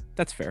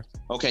 That's fair.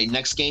 Okay,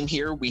 next game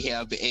here, we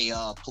have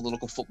a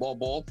political football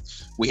bowl.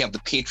 We have the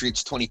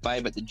Patriots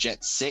 25 at the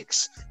Jets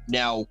 6.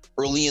 Now,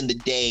 early in the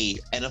day,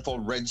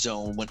 NFL Red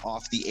Zone went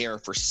off the air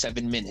for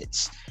 7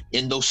 minutes.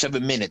 In those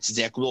 7 minutes,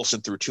 Zach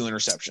Wilson threw 2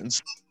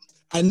 interceptions.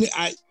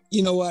 I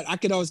you know what? I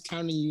could always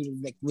count on you to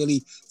like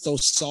really throw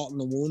salt in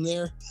the wound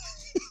there.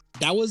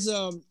 That was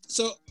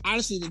so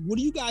honestly, what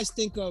do you guys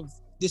think of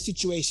this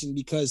situation?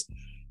 Because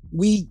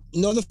we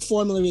know the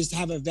formula is to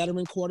have a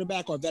veteran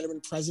quarterback or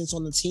veteran presence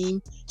on the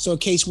team. So in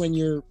case when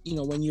your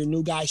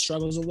new guy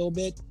struggles a little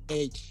bit,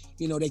 they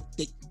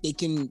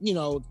can,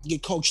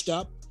 get coached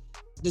up.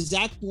 The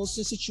Zach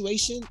Wilson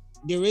situation,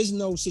 there is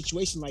no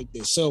situation like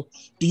this. So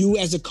do you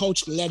as a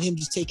coach let him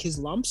just take his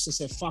lumps and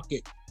say, fuck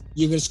it,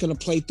 you're just going to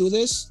play through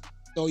this?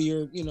 So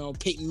you're,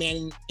 Peyton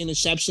Manning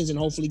interceptions and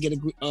hopefully get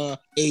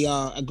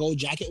a gold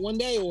jacket one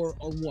day, or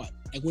what?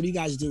 Like, what do you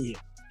guys do here?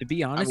 To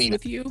be honest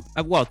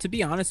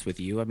with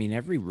you, I mean,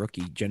 every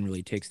rookie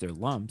generally takes their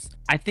lumps.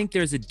 I think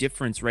there's a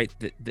difference, right?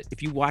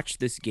 If you watch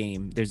this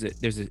game, there's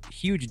a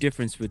huge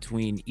difference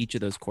between each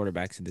of those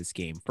quarterbacks in this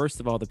game. First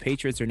of all, the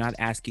Patriots are not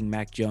asking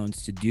Mac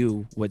Jones to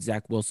do what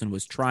Zach Wilson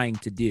was trying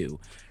to do,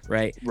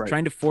 right?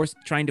 Trying to force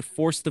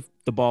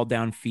the ball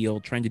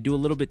downfield, trying to do a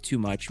little bit too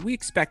much. We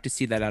expect to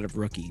see that out of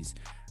rookies.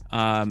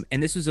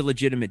 And this was a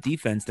legitimate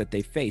defense that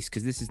they faced,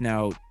 because this is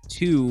now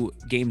 2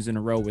 games in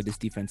a row where this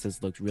defense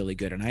has looked really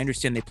good. And I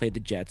understand they played the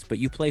Jets, but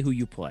you play who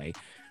you play.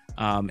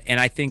 And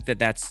I think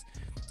that's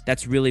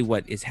really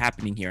what is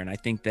happening here. And I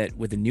think that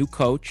with a new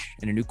coach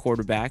and a new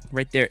quarterback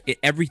right there,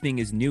 everything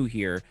is new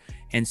here.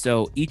 And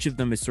so each of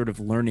them is sort of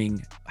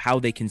learning how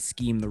they can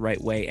scheme the right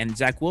way. And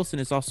Zach Wilson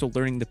is also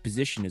learning the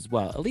position as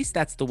well. At least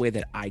that's the way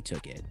that I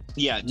took it.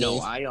 Yeah, no,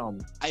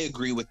 I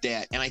agree with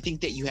that. And I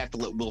think that you have to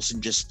let Wilson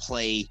just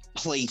play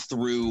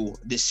through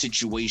this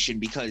situation,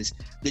 because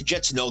the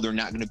Jets know they're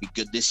not going to be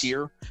good this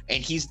year.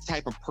 And he's the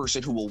type of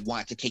person who will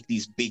want to take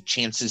these big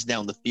chances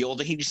down the field.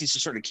 And he just needs to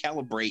sort of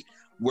calibrate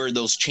where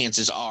those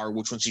chances are,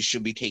 which ones he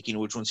should be taking,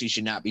 which ones he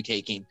should not be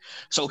taking.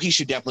 So he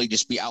should definitely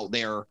just be out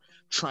there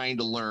trying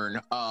to learn.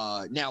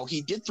 Now,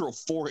 he did throw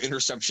 4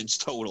 interceptions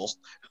total,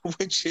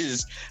 which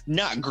is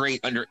not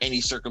great under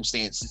any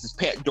circumstances. As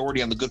Pat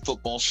Doherty on the Good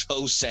Football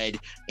Show said,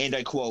 and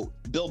I quote,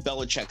 Bill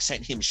Belichick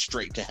sent him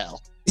straight to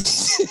hell.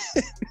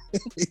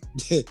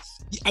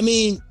 I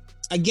mean,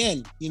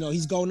 again,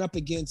 he's going up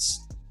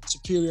against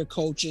superior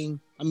coaching.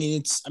 I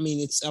mean,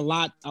 it's a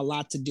lot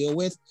to deal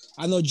with.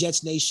 I know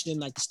Jets Nation,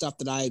 like the stuff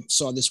that I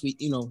saw this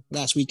week,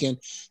 last weekend,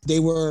 they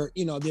were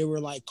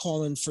like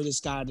calling for this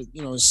guy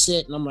to,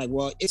 sit. And I'm like,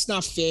 well, it's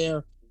not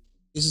fair.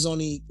 This is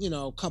only,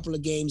 a couple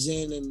of games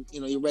in, and,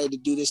 you're ready to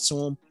do this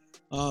to him.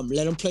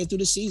 Let him play through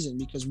the season,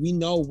 because we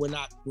know we're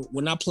not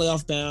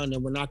playoff bound,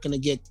 and we're not going to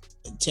get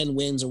 10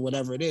 wins or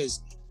whatever it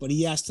is. But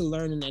he has to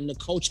learn, and the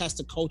coach has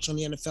to coach on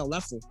the NFL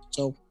level.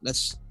 So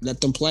let's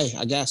let them play,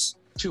 I guess.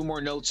 2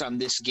 more notes on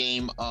this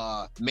game.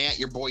 Matt,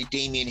 your boy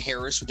Damian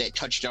Harris with that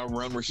touchdown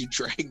run where he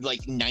dragged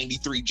like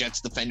 93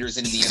 Jets defenders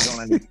into the end zone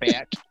on his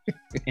back.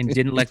 And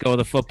didn't let go of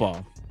the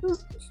football.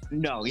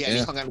 No, he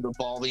hung onto the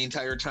ball the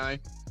entire time.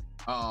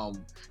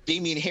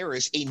 Damian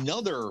Harris,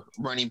 another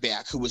running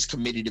back who was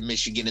committed to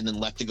Michigan and then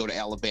left to go to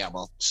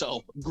Alabama.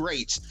 So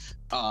great.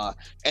 And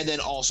then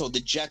also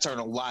the Jets are in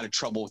a lot of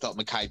trouble without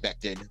Mekhi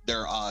Becton,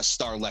 their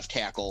star left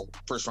tackle,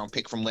 first round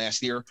pick from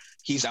last year.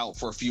 He's out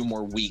for a few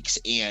more weeks,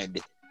 and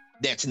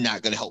that's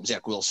not going to help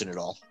Zach Wilson at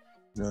all.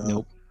 No.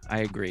 Nope. I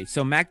agree.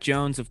 So Mac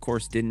Jones, of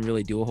course, didn't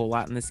really do a whole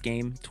lot in this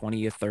game.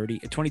 22 of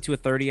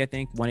 30, I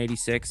think,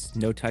 186,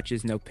 no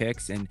touches, no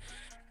picks. And,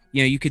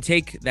 you could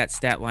take that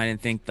stat line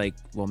and think like,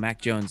 well, Mac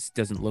Jones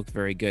doesn't look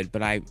very good.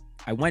 But I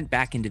went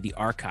back into the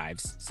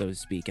archives, so to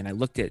speak, and I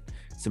looked at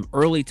some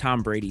early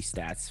Tom Brady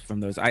stats from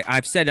those.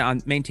 I've said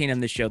maintained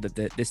on this show that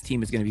this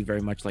team is going to be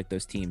very much like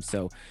those teams.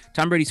 So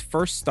Tom Brady's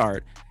first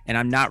start, and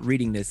I'm not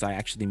reading this, I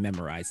actually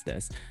memorized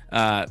this.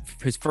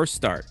 His first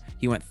start,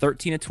 he went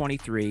 13 of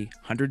 23,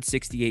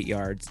 168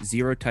 yards,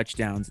 0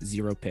 touchdowns,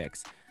 0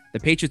 picks. The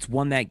Patriots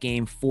won that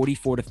game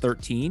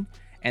 44-13,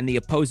 and the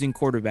opposing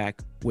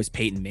quarterback was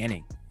Peyton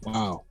Manning.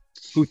 Wow.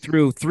 Who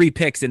threw 3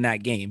 picks in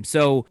that game.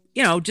 So,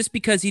 just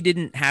because he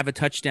didn't have a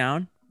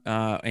touchdown,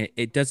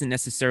 it doesn't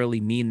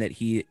necessarily mean that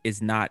he is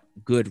not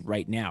good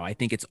right now. I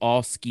think it's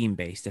all scheme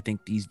based. I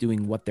think he's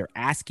doing what they're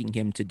asking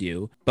him to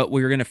do, but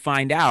we're going to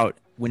find out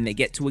when they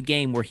get to a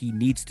game where he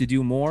needs to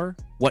do more,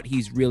 what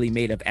he's really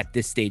made of at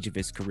this stage of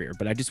his career.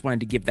 But I just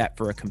wanted to give that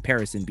for a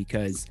comparison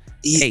because,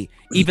 hey,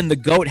 even the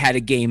GOAT had a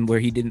game where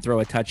he didn't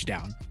throw a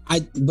touchdown.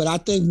 But I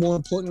think more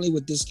importantly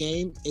with this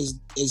game is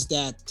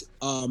that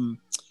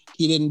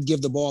he didn't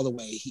give the ball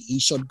away. He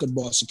showed good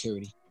ball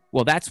security.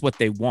 Well, that's what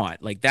they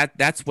want. Like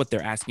that's what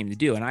they're asking him to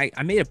do. And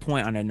I made a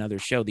point on another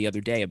show the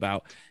other day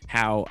about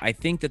how I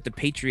think that the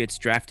Patriots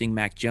drafting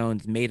Mac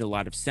Jones made a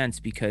lot of sense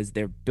because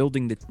they're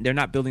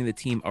not building the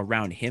team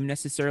around him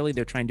necessarily.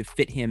 They're trying to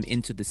fit him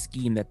into the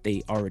scheme that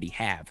they already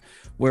have.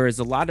 Whereas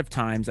a lot of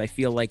times I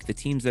feel like the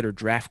teams that are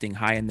drafting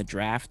high in the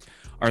draft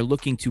are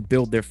looking to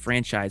build their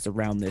franchise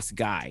around this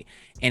guy.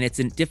 And it's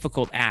a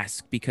difficult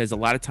ask because a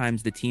lot of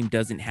times the team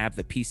doesn't have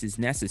the pieces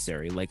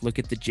necessary. Like look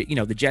at the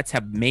Jets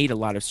have made a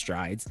lot of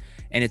strides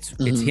and it's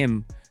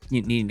him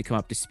needing to come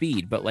up to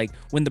speed. But like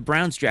when the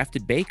Browns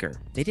drafted Baker,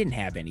 they didn't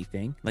have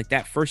anything. Like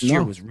that first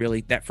year was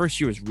really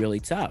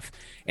tough.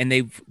 And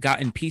they've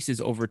gotten pieces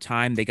over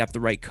time. They got the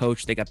right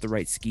coach, they got the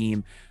right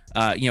scheme.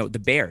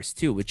 The Bears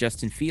too with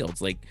Justin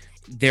Fields, like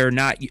they're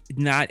not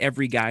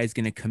every guy is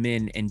going to come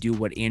in and do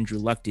what Andrew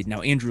Luck did.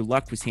 Now, Andrew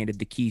Luck was handed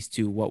the keys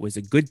to what was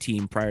a good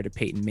team prior to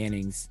Peyton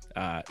Manning's,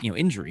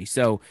 injury.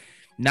 So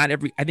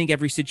I think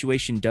every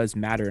situation does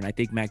matter. And I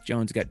think Mac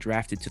Jones got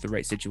drafted to the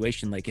right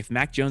situation. Like if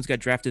Mac Jones got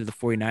drafted to the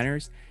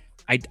 49ers,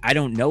 I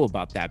don't know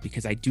about that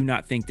because I do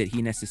not think that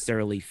he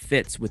necessarily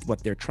fits with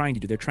what they're trying to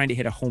do. They're trying to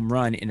hit a home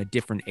run in a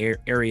different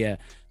area.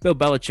 Bill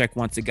Belichick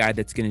wants a guy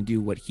that's going to do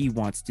what he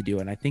wants to do.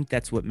 And I think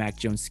that's what Mac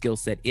Jones' skill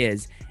set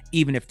is,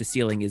 even if the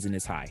ceiling isn't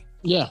as high.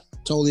 Yeah,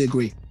 totally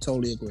agree.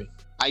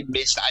 I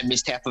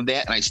missed half of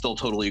that, and I still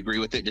totally agree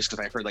with it just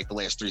because I heard like the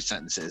last 3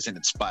 sentences, and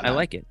it's spot on.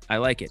 I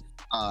like it.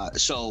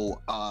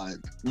 So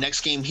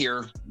next game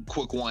here,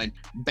 quick one.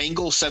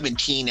 Bengals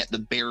 17 at the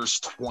Bears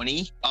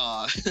 20.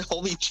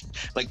 Only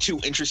like 2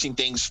 interesting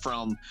things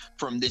from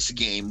this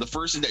game. The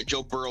first is that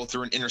Joe Burrow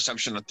threw an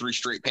interception on 3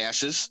 straight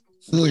passes.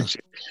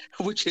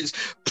 Which is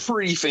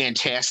pretty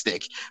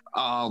fantastic.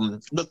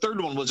 The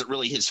third one wasn't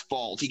really his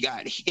fault. He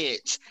got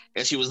hit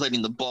as he was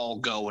letting the ball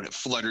go, and it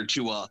fluttered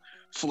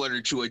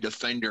to a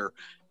defender.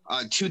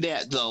 To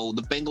that though,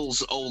 the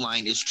Bengals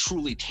O-line is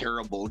truly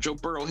terrible. Joe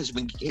Burrow has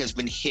been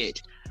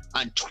hit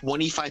on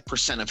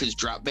 25% of his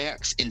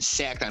dropbacks and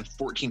sacked on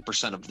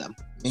 14% of them.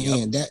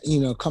 Man,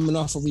 that coming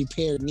off a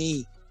repaired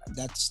knee,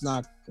 that's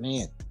not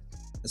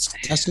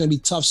that's gonna be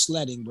tough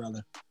sledding,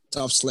 brother.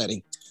 Tough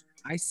sledding.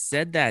 I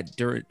said that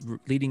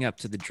leading up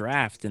to the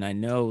draft, and I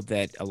know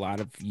that a lot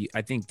of you,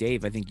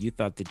 Dave, you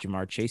thought the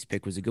Jamar Chase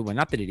pick was a good one.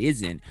 Not that it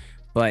isn't,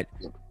 but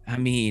I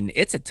mean,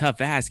 it's a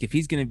tough ask if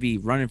he's going to be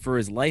running for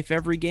his life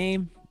every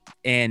game.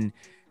 And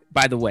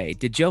by the way,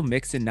 did Joe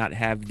Mixon not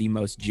have the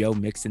most Joe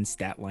Mixon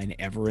stat line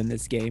ever in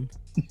this game?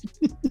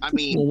 I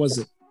mean, what was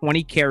it?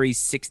 20 carries,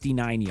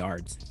 69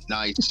 yards.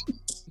 Nice.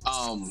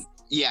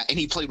 Yeah, and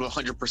he played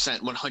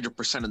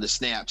 100% of the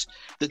snaps.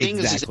 The thing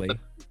is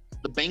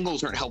the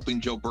Bengals aren't helping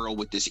Joe Burrow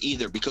with this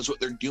either, because what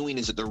they're doing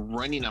is that they're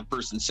running on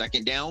first and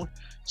second down,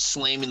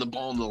 slamming the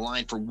ball into the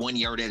line for 1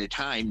 yard at a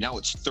time. Now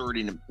it's third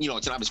and,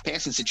 it's an obvious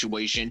passing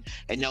situation,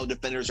 and now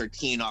defenders are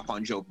teeing off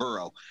on Joe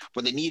Burrow.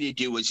 What they need to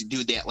do is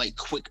do that like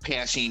quick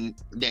passing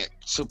that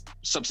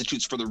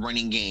substitutes for the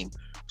running game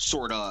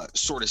sort of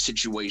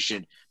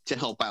situation to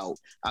help out.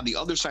 On the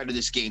other side of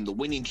this game, the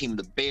winning team,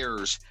 the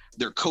Bears,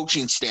 their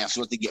coaching staff is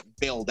what they get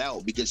bailed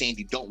out because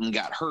Andy Dalton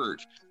got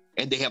hurt.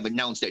 And they have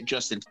announced that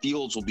Justin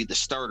Fields will be the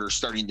starter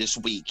starting this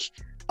week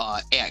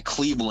at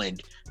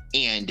Cleveland.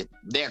 And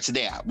that's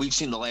that. We've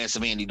seen the last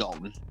of Andy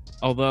Dalton.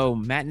 Although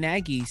Matt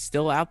Nagy's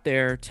still out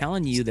there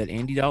telling you that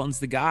Andy Dalton's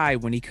the guy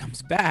when he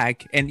comes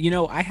back. And,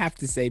 I have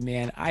to say,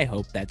 man, I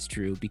hope that's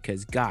true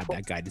because, God,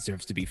 that guy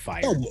deserves to be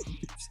fired. Oh,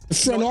 the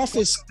front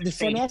office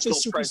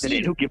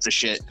president, who gives a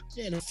shit?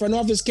 Yeah, the front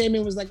office came in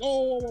and was like,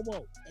 whoa.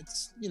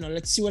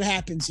 Let's see what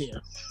happens here.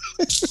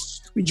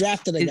 We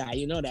drafted a guy,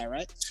 you know that,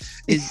 right?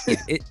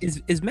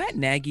 Is Matt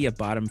Nagy a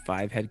bottom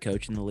 5 head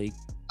coach in the league?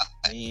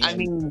 I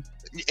mean,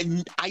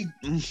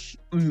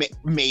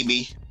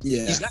 maybe.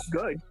 Yeah. He's not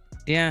good.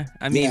 Yeah,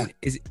 I mean,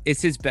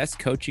 is his best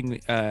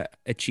coaching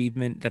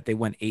achievement that they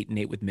went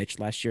 8-8 with Mitch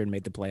last year and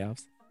made the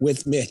playoffs?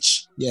 With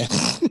Mitch, yeah.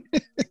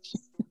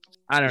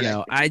 I don't Yeah.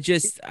 know.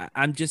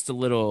 I'm just a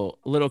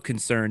little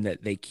concerned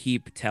that they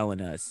keep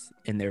telling us,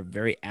 and they're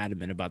very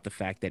adamant about the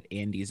fact that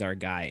Andy's our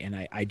guy, and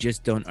I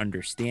just don't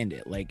understand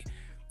it. Like,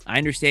 I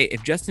understand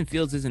if Justin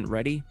Fields isn't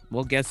ready,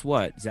 well, guess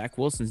what? Zach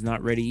Wilson's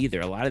not ready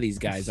either. A lot of these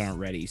guys aren't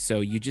ready,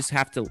 so you just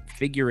have to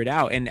figure it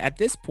out. And at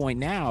this point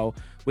now,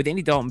 with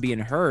Andy Dalton being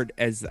hurt,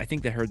 as I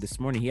think they heard this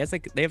morning,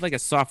 they have like a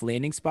soft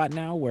landing spot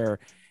now where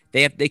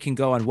they can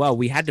go on. Well,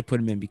 we had to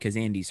put him in because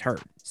Andy's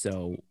hurt,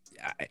 so.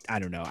 I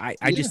don't know.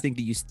 I just think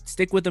that you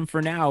stick with them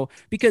for now,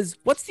 because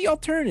what's the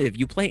alternative?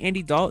 You play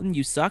Andy Dalton,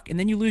 you suck, and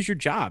then you lose your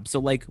job. So,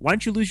 like, why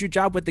don't you lose your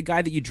job with the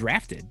guy that you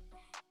drafted?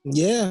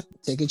 Yeah,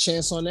 take a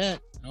chance on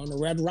that. On the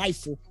red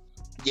rifle.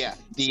 Yeah,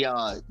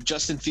 the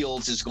Justin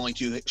Fields is going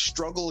to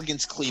struggle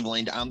against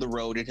Cleveland on the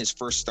road in his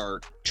first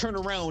start, turn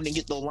around and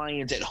get the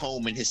Lions at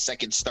home in his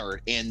second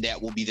start, and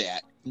that will be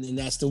that. And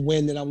that's the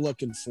win that I'm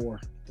looking for,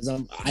 because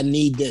I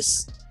need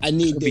this. I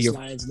need this,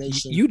 Lions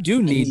Nation. You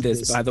do need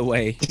this, by the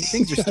way.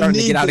 Things are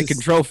starting to get out of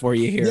control for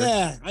you here.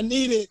 Yeah, I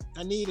need it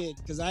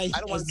because as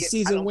the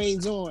season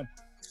wanes on.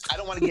 I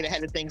don't want to get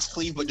ahead of things,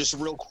 Cleve, but just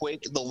real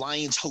quick, the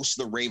Lions host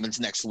the Ravens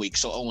next week,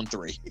 so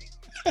 0-3.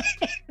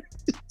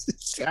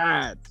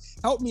 God,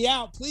 help me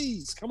out,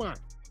 please. Come on.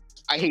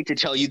 I hate to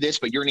tell you this,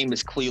 but your name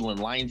is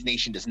Cleveland. Lions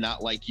Nation does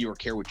not like you or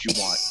care what you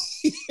want.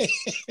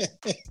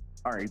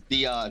 All right,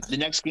 the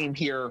next game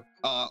here,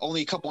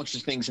 only a couple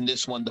interesting things in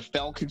this one. The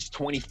Falcons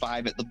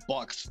 25 at the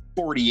Bucs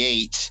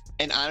 48.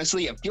 And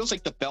honestly, it feels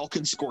like the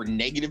Falcons scored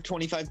negative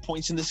 25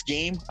 points in this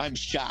game. I'm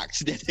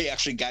shocked that they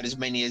actually got as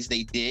many as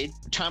they did.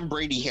 Tom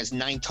Brady has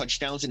 9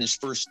 touchdowns in his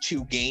first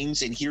 2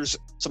 games. And here's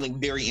something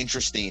very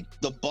interesting.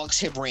 The Bucs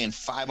have ran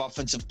 5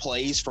 offensive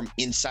plays from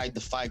inside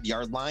the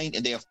 5-yard line,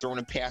 and they have thrown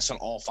a pass on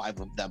all 5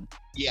 of them.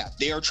 Yeah,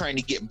 they are trying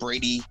to get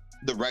Brady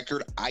the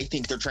record. I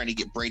think they're trying to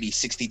get Brady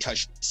 60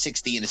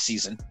 in a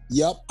season.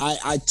 Yep,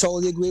 I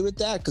totally agree with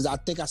that, because I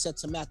think I said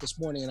to Matt this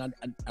morning, and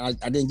I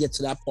didn't get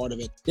to that part of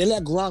it. They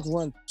let Gronk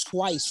run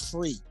twice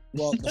free.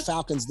 Well, the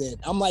Falcons did.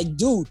 I'm like,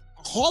 dude,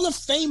 Hall of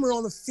Famer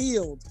on the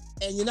field,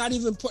 and you're not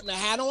even putting a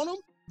hat on him?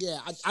 Yeah,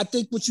 I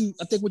think what you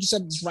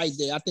said is right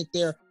there. I think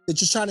they're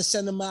just trying to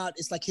send him out.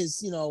 It's like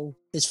his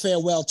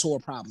farewell tour,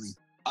 probably.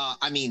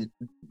 I mean,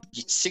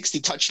 60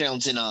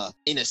 touchdowns in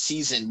a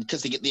season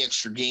because they get the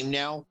extra game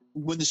now.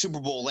 Win the Super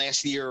Bowl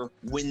last year,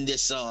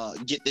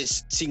 get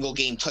this single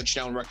game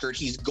touchdown record.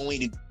 He's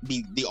going to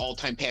be the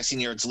all-time passing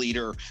yards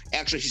leader.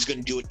 Actually, he's going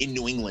to do it in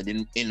New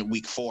England in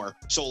week 4.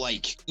 So,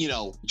 like,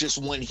 just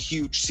one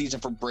huge season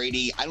for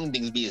Brady. I don't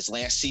think it'll be his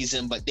last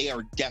season, but they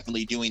are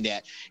definitely doing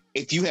that.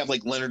 If you have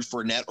like Leonard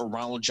Fournette or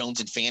Ronald Jones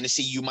in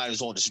fantasy, you might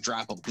as well just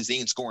drop them because they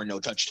ain't scoring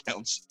no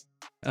touchdowns.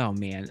 Oh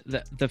man,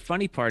 the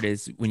funny part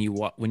is when you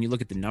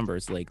look at the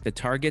numbers, like the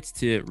targets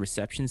to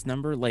receptions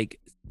number, like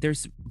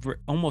there's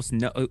almost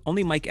no,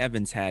 only Mike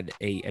Evans had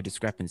a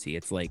discrepancy.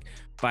 It's like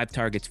 5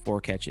 targets,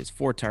 4 catches,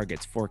 4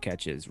 targets, 4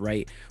 catches,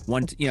 right?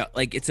 One,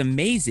 like it's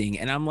amazing.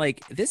 And I'm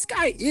like, this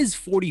guy is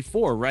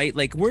 44, right?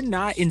 Like we're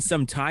not in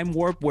some time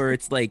warp where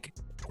it's like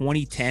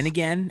 2010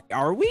 again,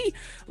 are we?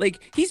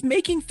 Like he's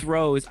making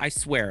throws, I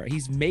swear,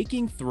 he's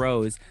making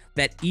throws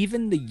that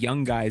even the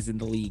young guys in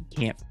the league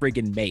can't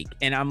friggin' make.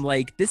 And I'm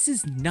like, this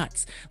is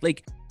nuts.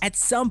 Like at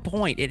some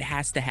point it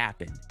has to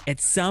happen.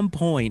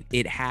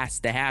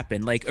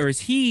 Like, or is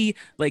he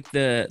like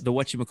the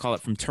whatchamacallit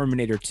from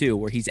Terminator 2,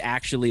 where he's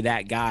actually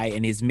that guy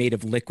and is made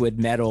of liquid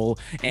metal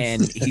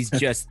and he's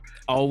just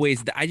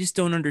always I just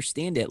don't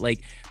understand it.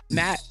 Like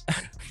Matt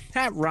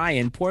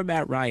Ryan, poor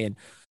Matt Ryan,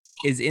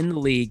 is in the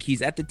league.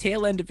 He's at the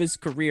tail end of his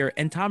career,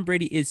 and Tom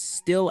Brady is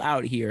still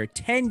out here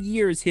 10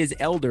 years his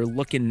elder,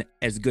 looking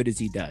as good as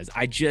he does.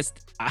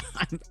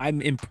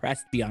 I'm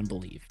impressed beyond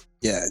belief.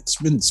 Yeah,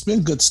 it's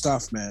been good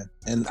stuff, man.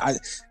 And I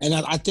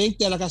think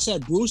that, like I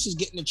said, Bruce is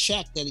getting a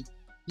check that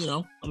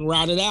I'm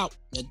ride it out.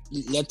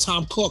 Let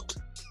Tom cook.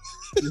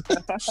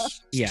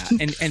 Yeah,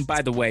 and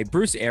by the way,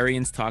 Bruce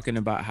Arians talking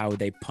about how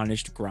they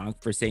punished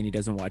Gronk for saying he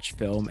doesn't watch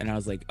film, and I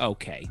was like,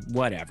 okay,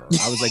 whatever.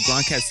 I was like,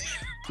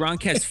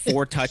 Gronk has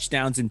 4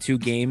 touchdowns in 2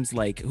 games.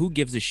 Like, who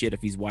gives a shit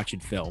if he's watching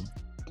film?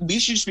 We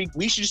should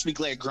just be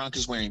glad Gronk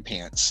is wearing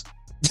pants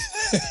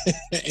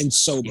and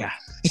sober. Yeah.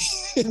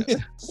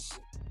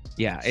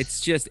 Yeah, it's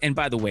just. And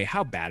by the way,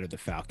 how bad are the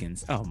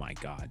Falcons? Oh my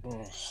God.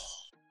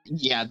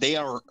 Yeah, they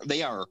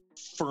are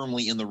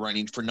firmly in the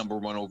running for number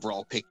 1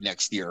 overall pick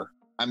next year.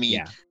 I mean,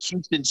 yeah.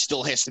 Houston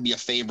still has to be a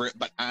favorite,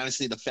 but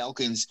honestly, the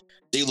Falcons,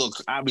 they look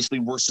obviously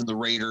worse than the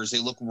Raiders. They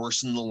look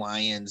worse than the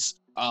Lions.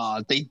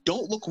 They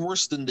don't look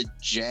worse than the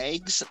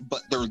Jags,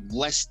 but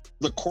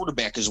the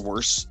quarterback is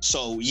worse.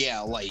 So yeah,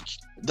 like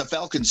the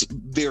Falcons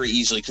very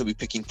easily could be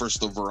picking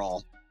first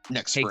overall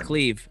next spring. Hey,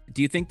 Cleve,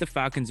 do you think the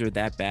Falcons are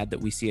that bad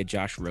that we see a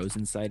Josh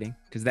Rosen sighting?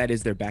 Because that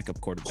is their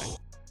backup quarterback.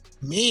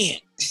 Man,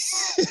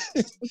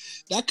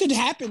 that could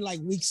happen like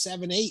week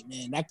 7, 8,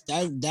 man.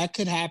 That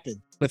could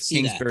happen. Cliff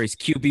Kingsbury's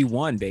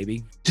QB1,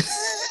 baby.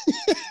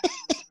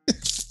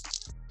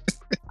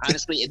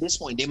 Honestly, at this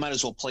point, they might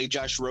as well play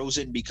Josh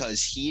Rosen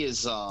because he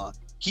is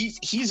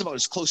he's about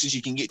as close as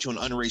you can get to an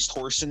unraced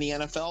horse in the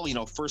NFL. You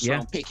know, first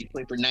round pick. He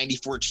played for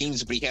 94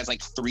 teams, but he has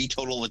like 3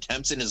 total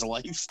attempts in his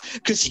life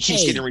because he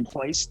keeps getting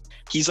replaced.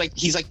 He's like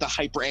the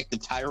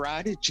hyperactive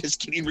Tyrod, just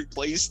getting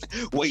replaced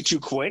way too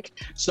quick.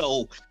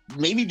 So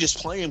maybe just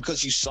play him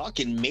because you suck,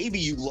 and maybe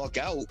you luck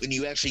out and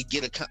you actually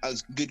get a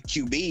good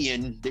QB,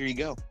 and there you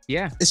go.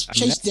 Yeah. Is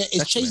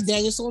Chase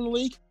Daniel still in the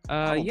league?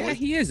 Yeah,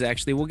 he is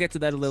actually. We'll get to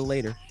that a little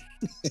later.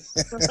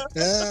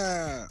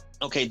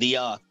 Okay,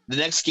 the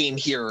next game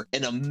here,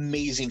 an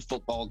amazing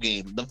football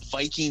game. The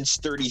Vikings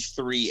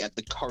 33 at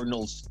the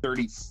Cardinals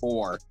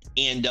 34.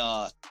 And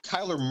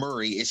Kyler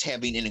Murray is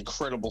having an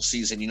incredible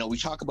season. You know, we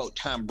talk about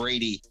Tom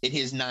Brady in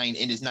his 9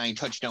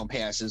 touchdown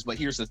passes, but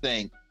here's the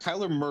thing.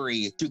 Kyler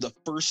Murray, through the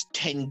first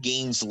 10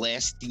 games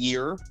last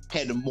year,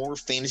 had more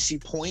fantasy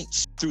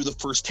points through the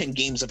first 10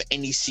 games of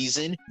any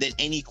season than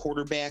any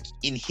quarterback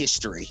in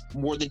history.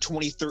 More than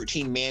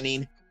 2013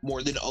 Manning,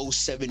 more than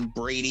 07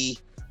 Brady,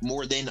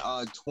 more than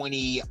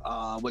 18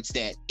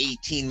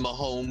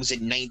 Mahomes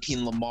and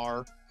 19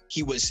 Lamar.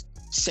 He was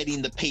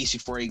setting the pace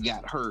before he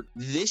got hurt.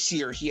 This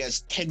year, he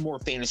has 10 more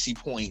fantasy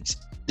points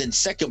than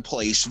second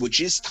place, which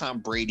is Tom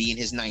Brady in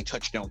his 9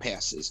 touchdown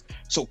passes.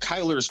 So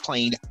Kyler is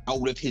playing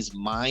out of his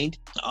mind.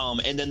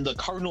 And then the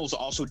Cardinals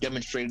also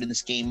demonstrated in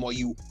this game why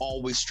you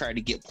always try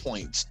to get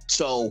points.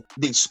 So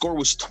the score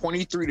was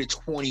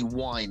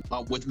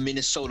 23-21 with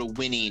Minnesota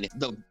winning.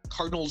 The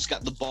Cardinals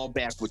got the ball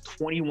back with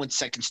 21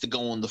 seconds to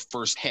go in the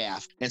first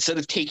half. Instead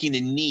of taking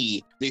a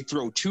knee, they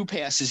throw 2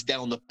 passes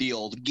down the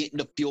field, get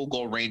into field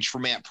goal range for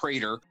Matt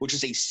Prater, which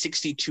is a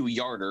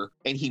 62-yarder,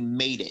 and he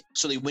made it.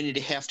 So they went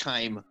into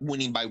halftime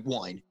winning by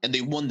 1, and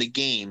they won the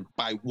game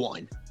by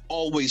 1.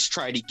 Always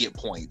try to get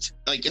points,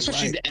 like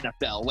especially in the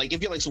NFL. Like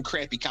if you're like some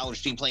crappy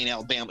college team playing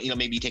Alabama, you know,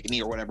 maybe you take a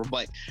knee or whatever,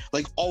 but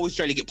like always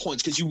try to get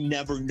points because you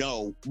never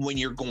know when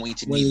you're going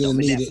to need them.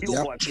 And that field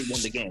goal actually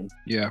won the game.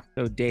 Yeah.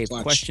 So Dave,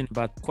 question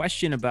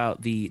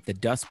about the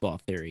dust ball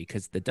theory,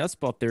 because the dust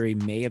ball theory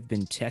may have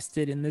been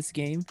tested in this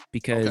game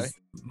because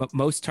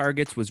most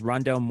targets was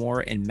Rondale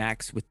Moore and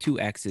Max with 2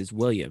 X's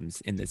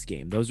Williams in this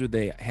game. Those are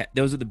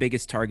the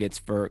biggest targets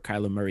for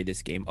Kyler Murray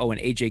this game. Oh,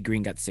 and AJ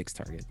Green got 6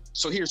 targets.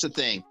 So here's the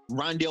thing.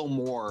 Rondale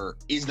Moore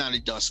is not a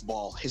dust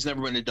ball. Has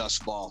never been a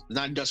dust ball.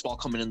 Not a dust ball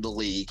coming in the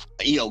league.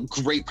 You know,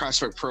 great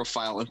prospect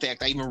profile. In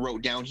fact, I even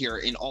wrote down here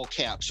in all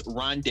caps,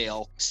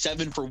 Rondale,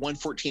 7 for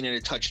 114 and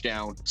a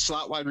touchdown.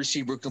 Slot wide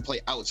receiver who can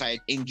play outside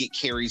and get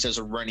carries as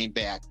a running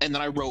back. And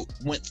then I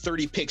went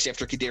 30 picks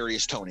after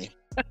Kadarius Toney.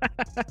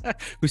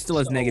 Who still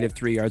has negative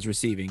 3 yards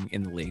receiving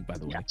in the league, by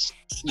the way.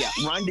 Yeah,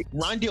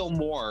 Rondale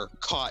Moore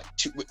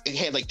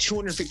had like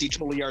 250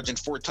 total yards and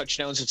 4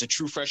 touchdowns as a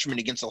true freshman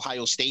against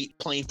Ohio State,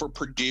 playing for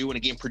Purdue, and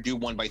again Purdue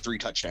won by 3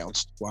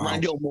 touchdowns. Wow.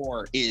 Rondale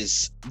Moore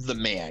is the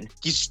man.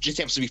 He just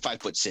happens to be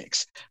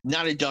 5'6",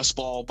 not a dust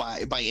ball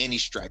by any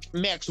stretch.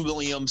 Max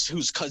Williams,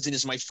 whose cousin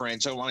is my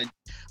friend, so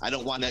I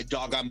don't want to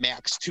dog on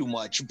Max too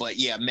much, but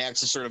yeah,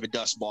 Max is sort of a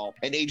dust ball,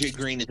 and AJ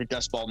Green is a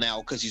dust ball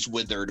now because he's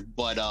withered,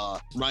 but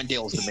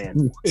Rondale the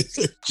man.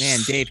 Man,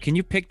 Dave, can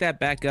you pick that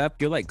back up?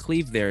 You're like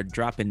Cleve there,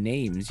 dropping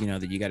names, you know,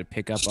 that you got to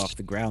pick up off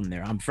the ground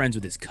there. I'm friends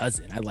with his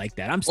cousin. I like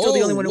that. I'm still the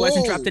only one who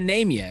hasn't dropped a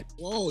name yet.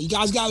 Whoa, you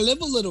guys got to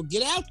live a little.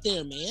 Get out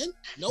there, man.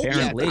 No,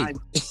 apparently. Yeah,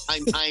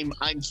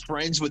 I'm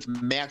friends with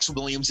Max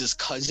Williams'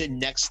 cousin.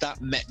 Next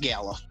stop, Met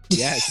Gala.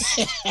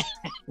 Yes.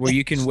 Where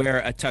you can wear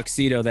a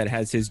tuxedo that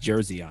has his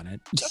jersey on it.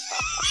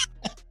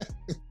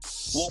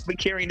 Won't be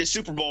carrying the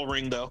Super Bowl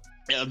ring though.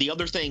 The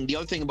other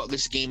thing about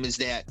this game is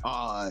that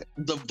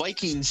the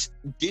Vikings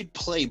did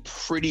play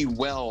pretty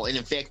well, and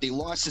in fact, they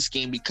lost this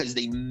game because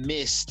they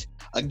missed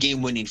a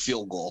game-winning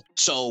field goal.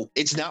 So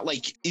it's not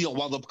like, you know,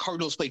 while the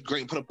Cardinals played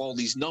great and put up all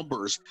these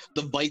numbers,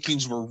 the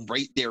Vikings were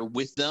right there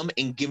with them.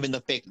 And given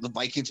the fact that the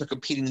Vikings are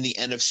competing in the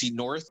NFC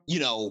North, you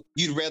know,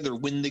 you'd rather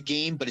win the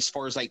game. But as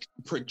far as like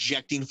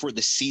projecting for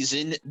the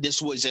season,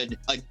 this was a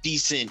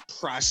decent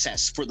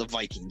process for the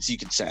Vikings, you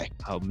could say.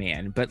 Oh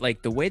man, but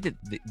like the way that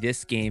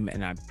this game,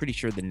 and I'm pretty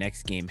sure the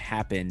next game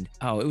happened,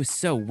 it was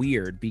so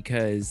weird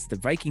because the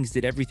Vikings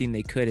did everything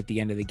they could at the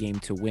end of the game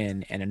to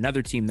win, and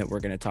another team that we're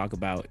going to talk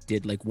about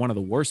did like one of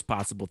the worst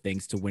possible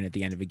things to win at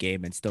the end of a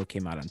game and still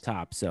came out on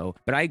top. So,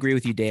 but I agree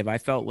with you, Dave. I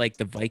felt like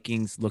the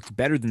Vikings looked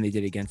better than they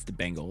did against the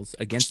Bengals,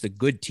 against a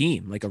good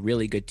team, like a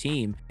really good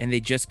team, and they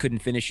just couldn't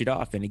finish it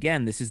off. And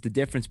again, this is the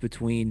difference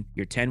between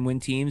your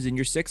 10-win teams and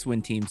your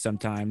 6-win teams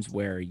sometimes,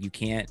 where you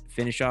can't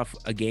finish off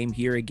a game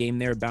here, a game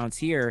there, bounce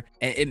here.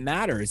 And it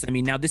matters. I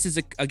mean, now this is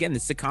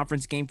a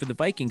conference game for the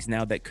Vikings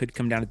now that could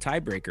come down to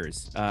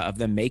tiebreakers of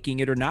them making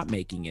it or not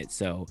making it.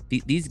 So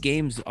these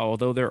games,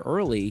 although they're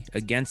early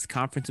against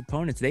conference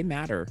opponents, they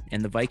matter.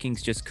 And the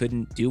Vikings just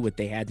couldn't do what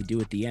they had to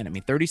do at the end. I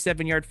mean,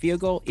 37-yard field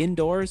goal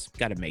indoors,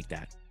 got to make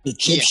that. The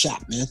chip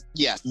shot, man.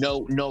 Yeah,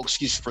 no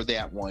excuse for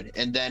that one.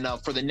 And then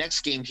for the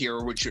next game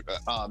here, which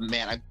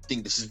man, I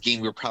think this is the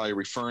game we're probably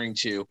referring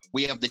to.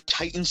 We have the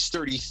Titans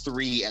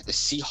 33 at the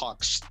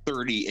Seahawks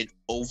 30 in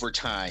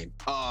overtime.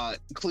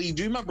 Cleve,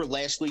 do you remember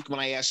last week when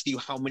I asked you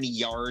how many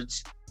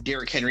yards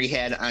Derrick Henry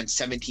had on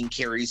 17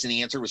 carries, and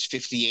the answer was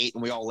 58,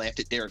 and we all laughed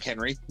at Derrick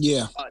Henry?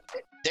 Yeah.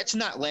 Let's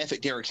not laugh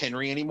at Derrick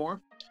Henry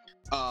anymore.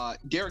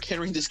 Derrick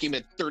Henry in this game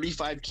had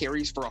 35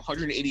 carries for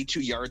 182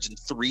 yards and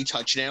 3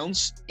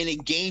 touchdowns in a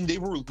game they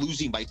were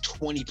losing by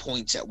 20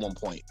 points at one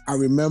point. I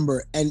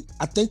remember, and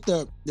I think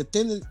the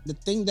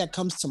thing that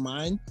comes to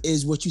mind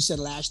is what you said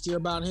last year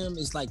about him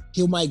is like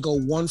he might go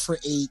 1 for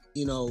 8,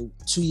 2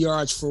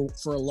 yards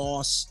for a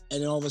loss,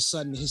 and then all of a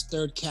sudden his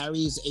third carry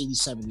is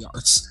 87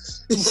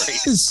 yards. Right.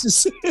 It's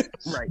just,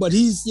 right. But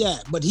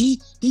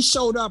he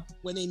showed up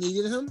when they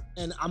needed him,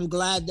 and I'm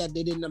glad that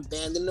they didn't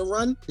abandon the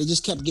run. They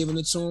just kept giving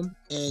it to him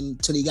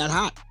until he got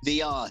hot.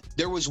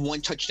 There was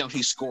one touchdown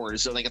he scored,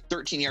 so like a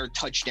 13-yard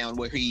touchdown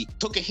where he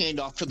took a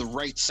handoff to the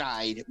right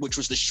side, which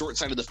was the short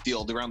side of the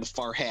field around the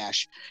far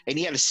hash, and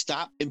he had to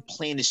stop and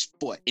plant his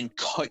foot and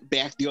cut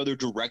back the other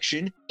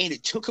direction, and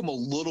it took him a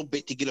little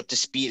bit to get up to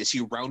speed as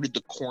he rounded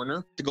the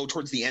corner to go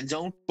towards the end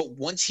zone. But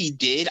once he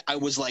did, I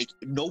was like,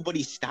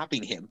 nobody's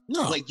stopping him.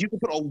 No. Like, you can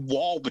put a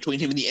wall between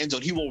him and the end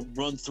zone. He will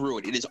run through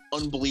it. It is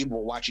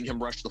unbelievable watching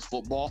him rush the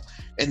football.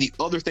 And the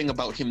other thing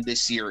about him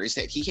this year is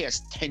that he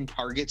has 10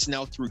 targets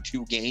now through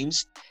 2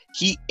 games.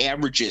 He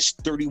averages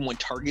 31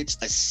 targets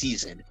a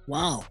season.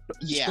 Wow.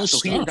 Yeah. So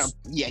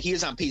he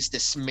is on pace to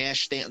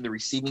smash that in the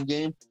receiving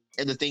game.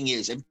 And the thing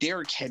is, if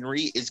Derrick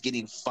Henry is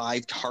getting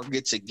 5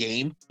 targets a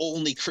game,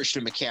 only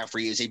Christian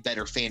McCaffrey is a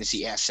better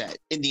fantasy asset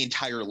in the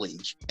entire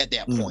league at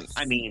that point.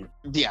 I mean,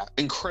 yeah,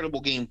 incredible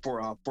game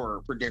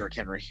for Derrick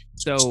Henry.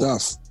 So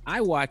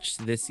I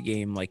watched this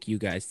game like you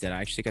guys did.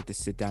 I actually got to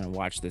sit down and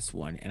watch this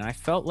one, and I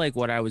felt like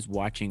what I was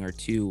watching are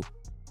 2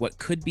 what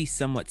could be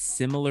somewhat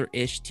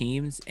similar-ish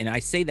teams. And I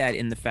say that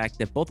in the fact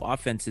that both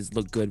offenses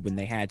looked good when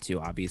they had to,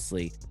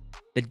 obviously.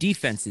 The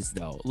defenses,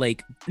 though,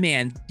 like,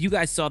 man, you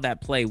guys saw that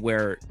play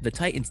where the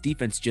Titans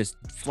defense just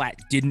flat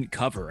didn't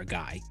cover a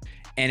guy.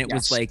 And it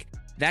was like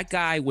that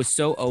guy was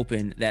so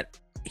open that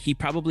he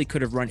probably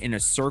could have run in a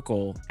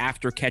circle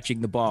after catching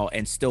the ball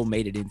and still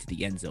made it into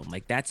the end zone.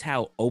 Like, that's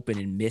how open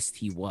and missed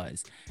he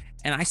was.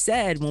 And I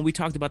said when we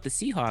talked about the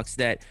Seahawks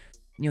that,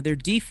 their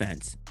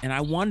defense, and I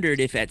wondered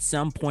if at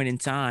some point in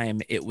time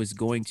it was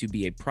going to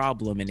be a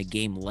problem in a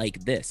game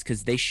like this,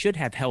 because they should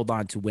have held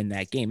on to win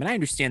that game. And I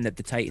understand that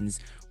the Titans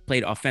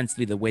played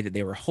offensively the way that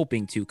they were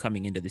hoping to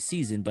coming into the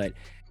season, but it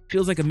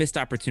feels like a missed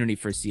opportunity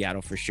for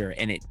Seattle for sure.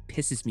 And it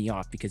pisses me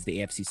off because the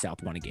AFC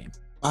South won a game.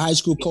 My high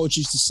school coach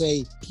used to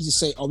say,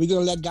 are we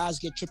going to let guys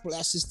get triple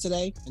S's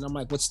today? And I'm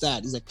like, what's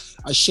that? He's like,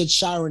 a shit,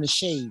 shower, and a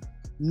shave.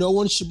 No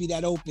one should be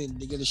that open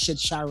to get a shit,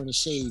 shower, and a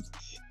shave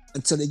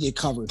until they get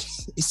covered.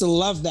 I used to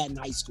love that in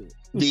high school.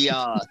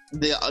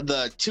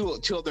 The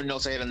two other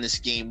notes I had on this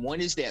game. One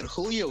is that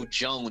Julio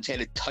Jones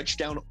had a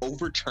touchdown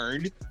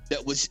overturned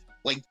that was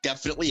like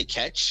definitely a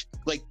catch,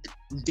 like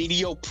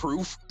video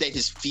proof that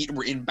his feet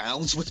were in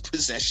bounds with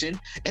possession,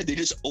 and they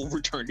just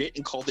overturned it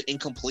and called it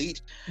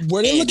incomplete.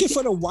 Were they looking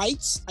for the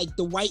whites, like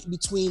the white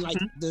between like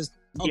the?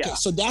 Okay,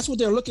 so that's what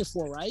they're looking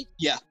for, right?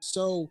 Yeah.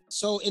 So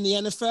in the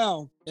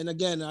NFL, and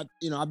again,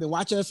 I've been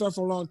watching NFL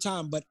for a long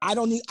time, but I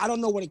don't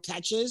know what a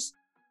catch is,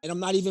 and I'm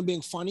not even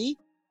being funny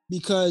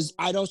because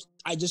I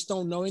just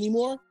don't know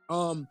anymore.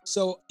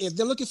 So if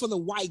they're looking for the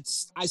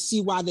whites, I see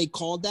why they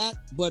called that,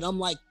 but I'm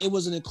like, it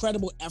was an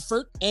incredible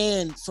effort,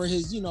 and for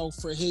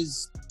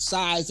his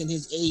size and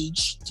his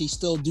age to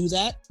still do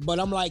that. But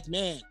I'm like,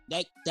 man,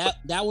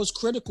 that was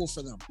critical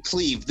for them.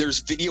 Cleve, there's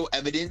video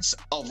evidence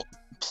of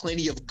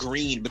plenty of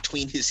green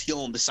between his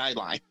heel and the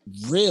sideline.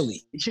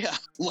 Really? Yeah,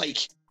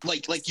 like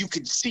you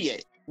could see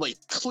it, like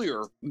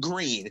clear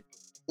green,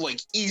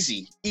 like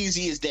easy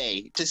as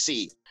day to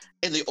see.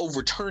 And they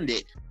overturned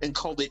it and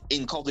called it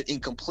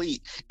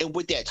incomplete. And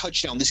with that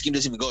touchdown, this game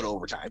doesn't even go to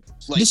overtime.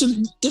 Like, this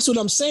is what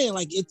I'm saying.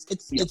 Like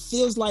it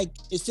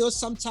feels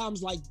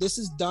sometimes like this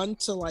is done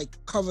to like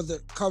cover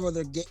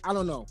the I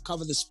don't know,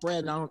 cover the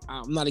spread. I'm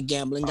not a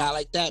gambling guy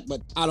like that,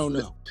 but I don't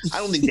know. I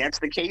don't think that's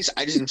the case.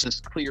 I just think it's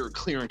just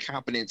clear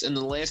incompetence. And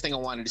the last thing I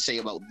wanted to say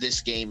about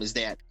this game is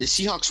that the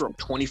Seahawks were up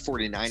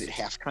 24-9 at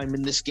halftime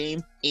in this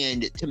game.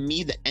 And to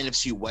me, the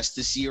NFC West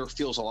this year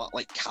feels a lot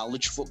like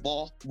college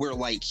football, where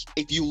like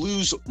if you lose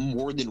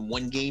more than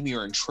one game,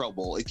 you're in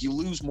trouble. If you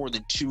lose more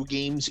than 2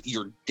 games,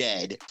 you're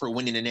dead for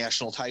winning a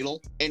national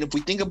title. And if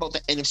we think about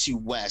the NFC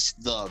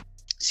West, the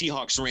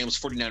Seahawks, Rams,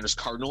 49ers,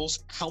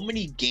 Cardinals, how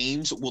many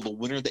games will the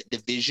winner of that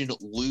division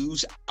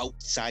lose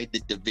outside the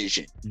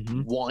division?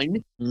 1,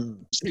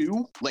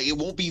 2, like it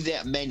won't be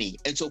that many.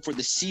 And so for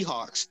the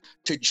Seahawks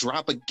to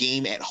drop a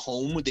game at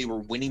home, they were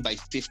winning by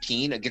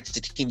 15 against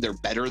a team they're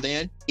better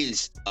than,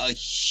 is a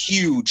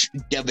huge,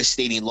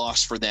 devastating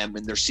loss for them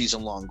in their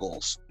season-long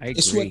goals. I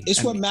agree.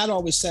 It's what Matt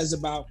always says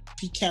about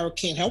Pete Carroll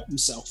can't help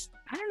himself.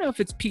 I don't know if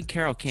it's Pete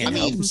Carroll can't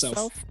help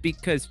himself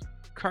because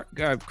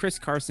Chris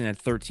Carson had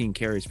 13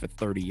 carries for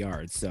 30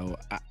 yards, so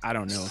I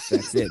don't know if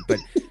that's it. But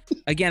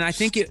again, I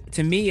think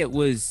to me it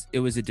was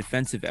a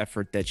defensive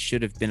effort that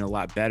should have been a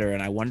lot better,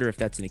 and I wonder if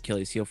that's an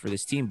Achilles heel for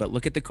this team. But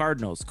look at the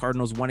Cardinals.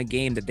 Cardinals won a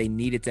game that they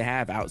needed to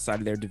have outside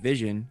of their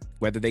division,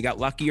 whether they got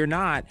lucky or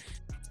not.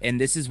 And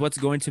this is what's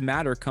going to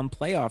matter come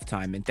playoff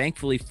time. And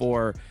thankfully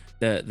for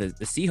the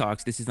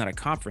Seahawks, this is not a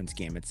conference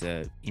game. It's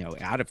a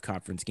out of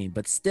conference game,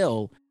 but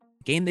still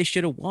game they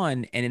should have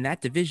won. And in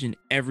that division,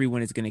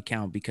 everyone is going to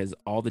count because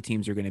all the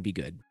teams are going to be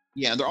good.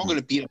 Yeah, they're all going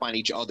to beat up on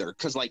each other.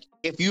 Because, like,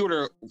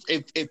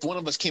 if one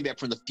of us came back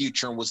from the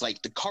future and was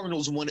like, the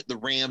Cardinals won at the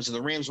Rams and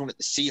the Rams won at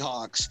the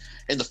Seahawks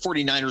and the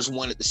 49ers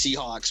won at the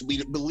Seahawks,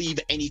 we'd believe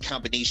any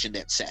combination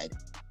that said.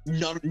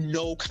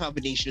 No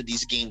combination of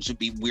these games would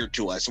be weird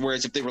to us.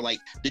 Whereas if they were like,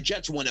 the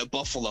Jets won at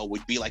Buffalo,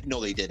 would be like, no,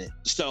 they didn't.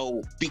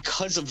 So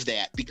because of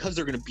that, because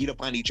they're going to beat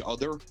up on each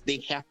other,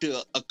 they have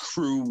to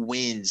accrue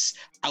wins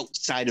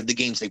outside of the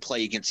games they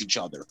play against each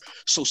other.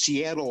 So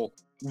Seattle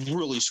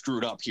really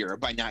screwed up here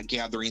by not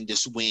gathering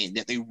this win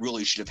that they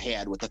really should have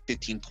had with a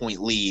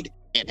 15-point lead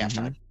at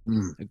halftime.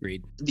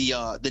 Agreed.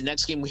 The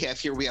next game we have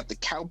here, we have the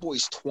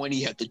Cowboys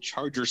 20 at the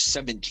Chargers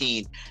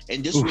 17,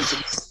 and this was one of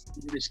the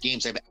weirdest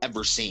games I've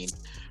ever seen.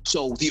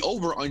 So the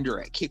over-under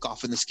at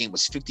kickoff in this game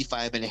was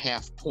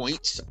 55.5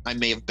 points. I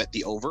may have bet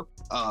the over.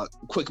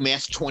 Quick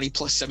math, 20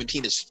 plus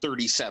 17 is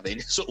 37,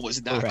 so it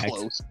was not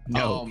close.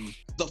 No.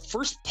 The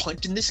first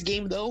punt in this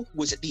game, though,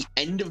 was at the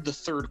end of the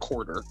third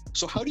quarter.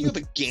 So how do you have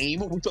a game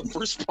with the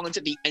first punt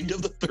at the end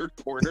of the third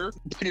quarter,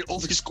 but it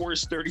only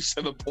scores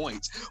 37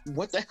 points?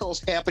 What the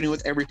hell's happening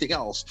with everything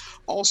else?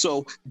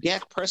 Also,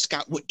 Dak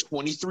Prescott went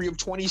 23 of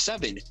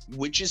 27,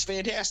 which is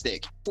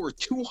fantastic. For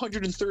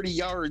 230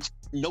 yards,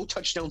 no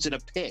touchdowns and a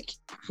pick.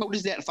 How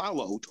does that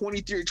follow?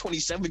 23 or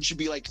 27 should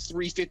be like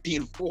 350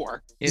 and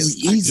 4.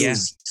 Yeah,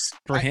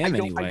 for him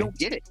anyway. I don't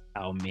get it.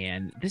 Oh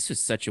man, this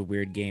was such a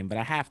weird game, but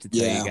I have to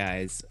tell you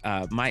guys,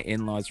 my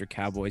in-laws are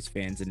Cowboys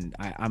fans, and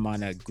I'm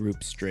on a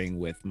group string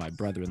with my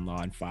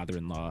brother-in-law and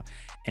father-in-law.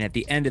 And at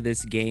the end of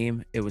this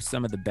game, it was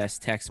some of the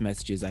best text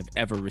messages I've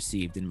ever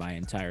received in my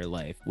entire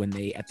life when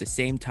they at the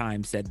same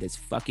time said this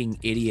fucking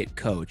idiot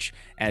coach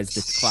as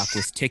the clock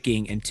was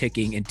ticking and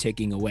ticking and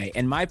ticking away.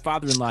 And my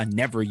father-in-law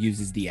never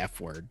uses the F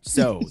word.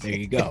 So there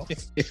you go.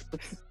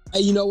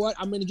 Hey, you know what?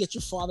 I'm going to get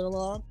your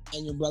father-in-law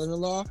and your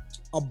brother-in-law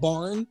a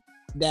barn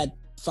that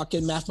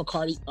fucking Matt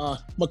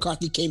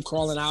McCarthy came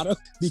crawling out of,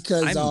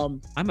 because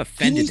I'm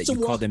offended that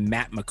you called him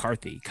Matt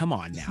McCarthy. Come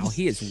on now,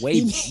 he is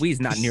he's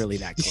not nearly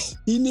that close.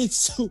 He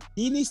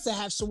needs to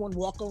have someone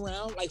walk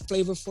around like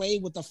Flavor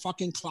Flav with a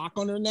fucking clock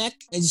on her neck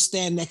and just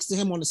stand next to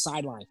him on the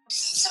sideline.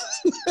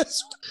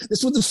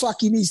 That's what the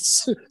fuck he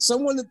needs.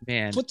 Someone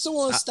to put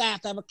someone on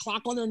staff to have a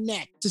clock on their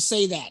neck to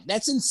say that.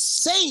 That's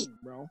insane,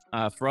 bro.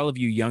 For all of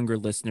you younger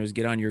listeners,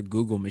 get on your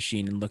Google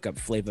machine and look up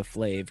Flavor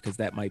Flav, because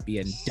that might be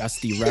a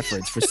dusty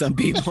reference for some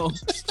people.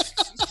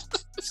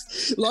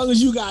 As long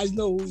as you guys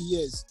know who he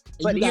is.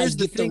 But you here's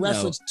guys get the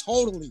reference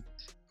totally.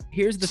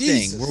 Here's the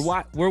thing.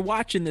 We're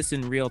watching this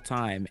in real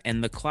time,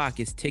 and the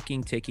clock is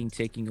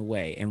ticking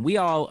away. And we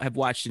all have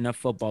watched enough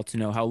football to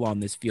know how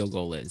long this field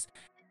goal is.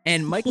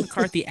 And Mike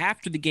McCarthy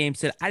after the game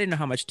said, I didn't know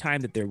how much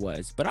time that there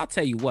was, but I'll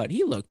tell you what,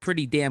 he looked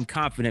pretty damn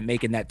confident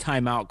making that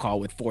timeout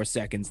call with 4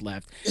 seconds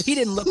left. He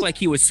didn't look like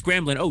he was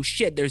scrambling. Oh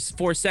shit, there's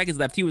 4 seconds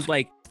left. He was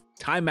like,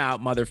 timeout,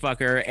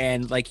 motherfucker.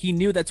 And like, he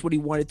knew that's what he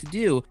wanted to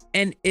do.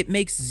 And it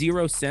makes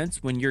zero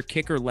sense when your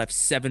kicker left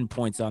 7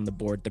 points on the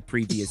board the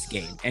previous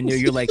game. And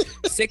you're like,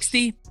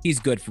 60? He's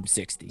good from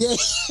 60. Yeah.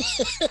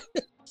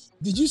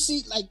 Did you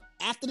see, like,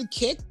 after the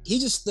kick, he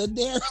just stood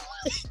there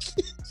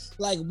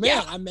like, man,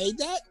 yeah. I made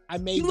that.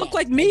 You look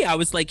like me. I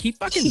was like, he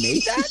fucking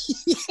made that?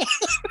 Yeah.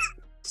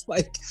 It's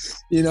like,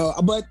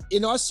 but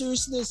in all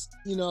seriousness,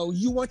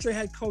 you want your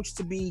head coach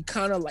to be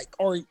kind of like,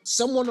 or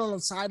someone on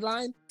the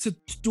sideline to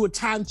do a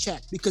time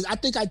check, because I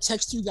think I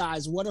text you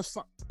guys, what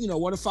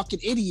a fucking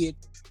idiot,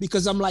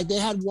 because I'm like, they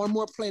had one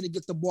more play to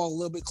get the ball a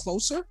little bit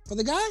closer for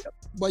the guy.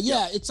 But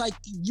yeah, it's like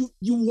you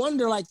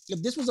wonder, like,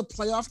 if this was a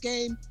playoff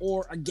game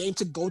or a game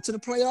to go to the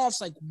playoffs,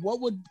 like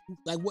what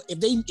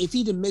if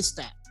he'd have missed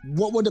that,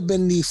 what would have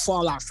been the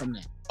fallout from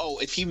that? Oh,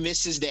 if he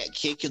misses that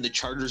kick and the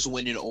Chargers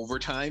win in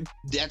overtime,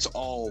 that's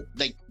all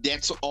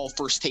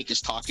First Take is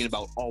talking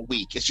about all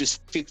week. It's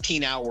just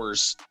 15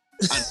 hours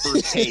on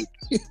First Take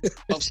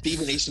of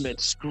Stephen A. Smith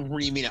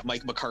screaming at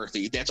Mike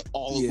McCarthy. That's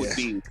all it would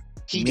be.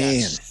 He got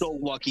so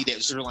lucky that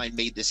Zerline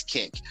made this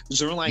kick.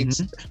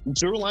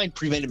 Zerline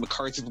prevented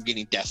McCarthy from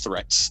getting death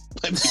threats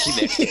by making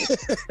that kick.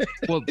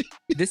 Well,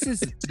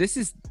 this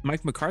is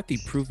Mike McCarthy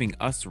proving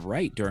us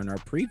right during our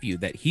preview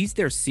that he's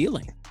their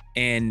ceiling.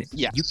 And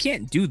you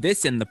can't do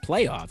this in the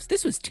playoffs.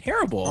 This was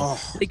terrible. Oh,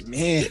 like,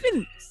 man.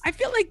 I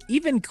feel like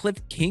even Cliff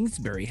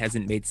Kingsbury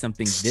hasn't made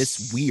something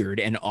this weird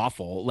and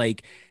awful.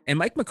 Like, and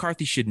Mike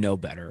McCarthy should know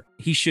better.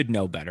 He should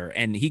know better.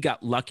 And he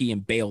got lucky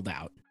and bailed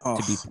out,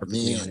 to be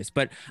perfectly honest.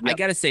 But I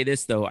got to say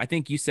this, though. I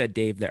think you said,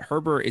 Dave, that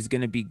Herbert is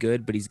going to be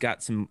good, but he's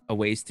got some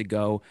ways to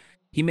go.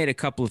 he made a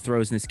couple of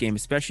throws in this game,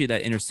 especially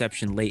that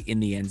interception late in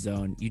the end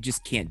zone. You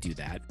just can't do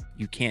that.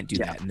 You can't do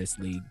that in this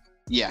league.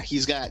 Yeah,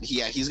 he's got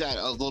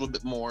a little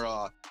bit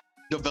more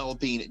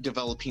developing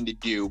to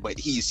do, but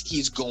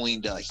he's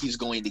going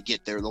to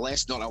get there. The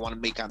last note I want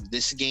to make on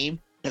this game,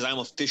 as I'm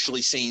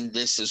officially saying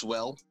this as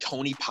well,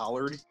 Tony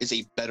Pollard is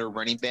a better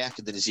running back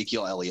than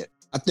Ezekiel Elliott.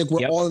 I think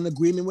we're all in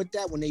agreement with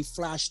that when they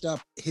flashed up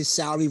his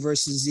salary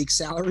versus Zeke's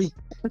salary.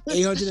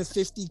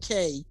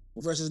 $850K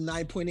versus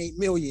 $9.8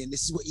 million.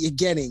 This is what you're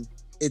getting.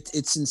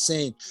 It's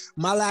insane.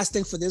 My last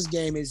thing for this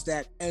game is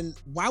that, and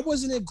why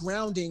wasn't it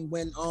grounding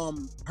when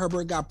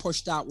Herbert got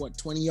pushed out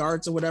 20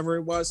 yards or whatever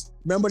it was?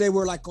 Remember they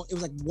were like, it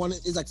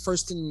was like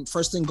first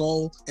and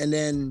goal, and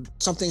then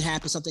something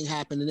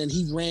happened, and then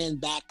he ran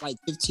back like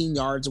 15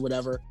 yards or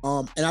whatever.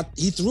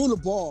 He threw the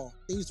ball. I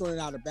think he was throwing it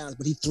out of bounds,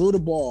 but he threw the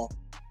ball,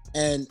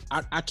 and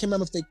I can't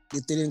remember if they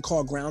didn't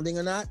call grounding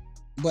or not.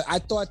 But I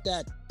thought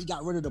that he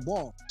got rid of the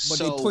ball, but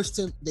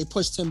they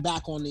pushed him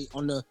back on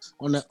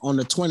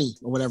the 20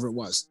 or whatever it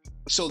was.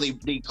 So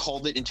they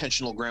called it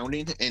intentional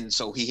grounding, and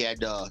so he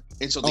had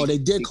they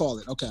did call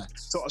it. Okay.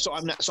 So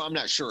I'm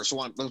not sure.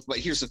 But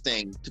here's the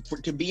thing: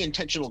 to be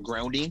intentional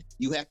grounding,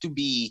 you have to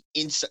be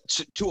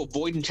to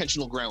avoid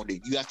intentional grounding.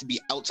 You have to be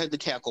outside the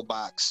tackle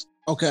box.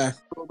 Okay.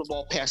 Throw the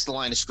ball past the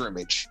line of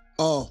scrimmage.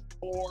 Oh.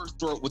 Or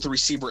throw it with the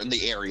receiver in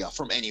the area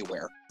from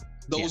anywhere.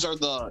 Those are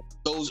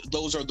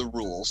the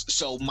rules.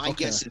 So my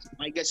guess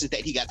is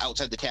that he got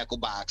outside the tackle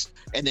box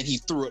and then he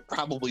threw it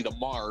probably to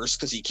Mars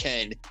because he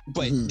can,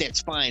 but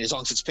that's fine as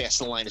long as it's past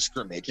the line of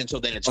scrimmage. And so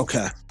then it's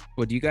okay.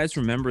 Well, do you guys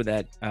remember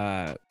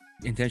that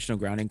intentional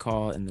grounding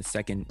call in the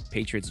second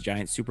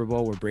Patriots-Giants Super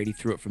Bowl where Brady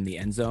threw it from the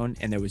end zone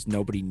and there was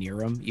nobody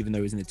near him, even though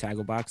he was in the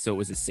tackle box? So it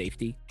was a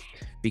safety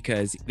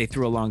because they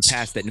threw a long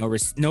pass that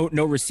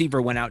no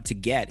receiver went out to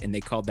get, and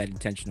they called that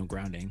intentional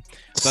grounding.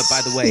 But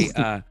by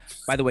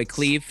the way,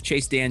 Cleve,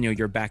 Chase Daniel,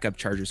 your backup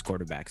Chargers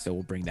quarterback. So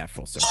we'll bring that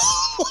full circle.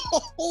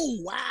 Oh,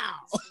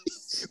 wow.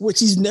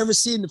 Which he's never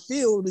seen the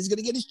field. He's going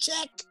to get his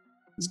check.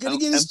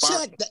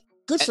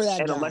 Good for that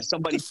and guy.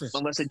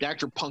 Unless a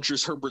doctor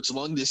punctures Herbert's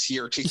lung this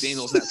year, Chase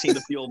Daniel's not seeing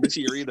the field this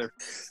year either.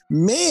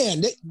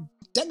 Man,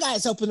 that guy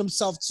is helping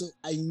himself to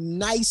a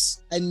nice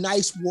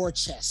war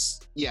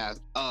chest. Yeah,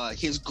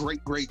 his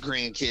great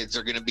grandkids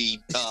are going to be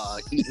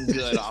eating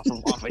good off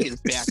of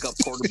his backup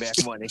quarterback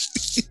money.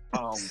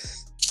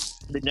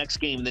 The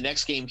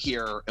next game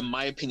here, in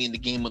my opinion, the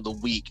game of the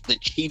week, the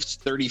Chiefs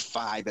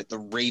 35 at the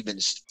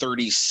Ravens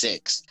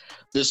 36.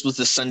 This was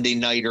the Sunday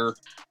nighter.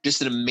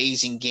 Just an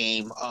amazing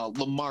game.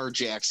 Lamar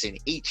Jackson,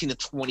 18 of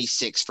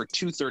 26 for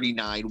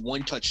 239,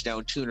 1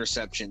 touchdown, 2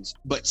 interceptions,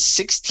 but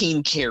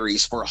 16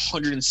 carries for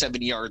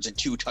 107 yards and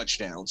 2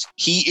 touchdowns.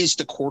 He is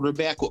the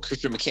quarterback what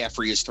Christian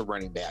McCaffrey is to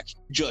running back.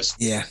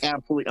 Just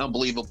absolutely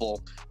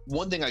unbelievable.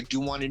 One thing I do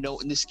want to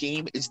note in this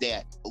game is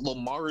that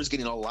Lamar is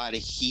getting a lot of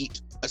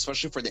heat,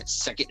 especially for that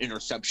second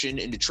interception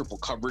into triple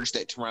coverage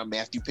that Tyrann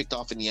Mathieu picked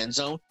off in the end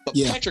zone. But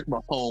Patrick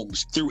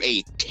Mahomes threw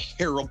a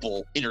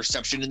terrible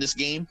interception in this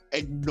game,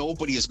 and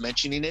nobody is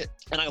mentioning it.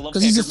 And I love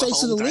Patrick he's the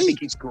face Mahomes. of the league. I think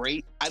he's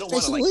great. I don't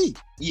want to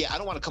I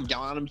don't want to come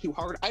down on him too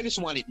hard. I just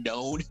want it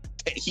known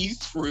that he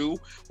threw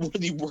one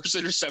of the worst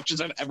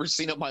interceptions I've ever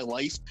seen in my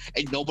life,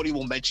 and nobody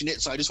will mention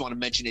it. So I just want to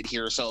mention it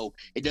here so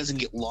it doesn't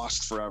get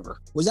lost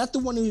forever. Was that the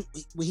one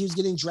where he was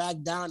getting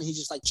dragged down and he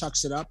just like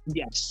chucks it up?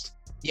 Yes.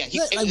 Yeah,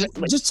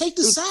 just take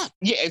the sack.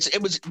 Yeah,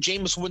 it was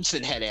Jameis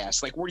Winston head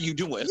ass. Like, what are you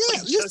doing? Yeah,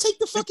 just take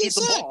the fucking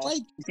sack.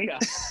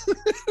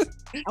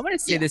 I want to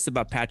say this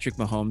about Patrick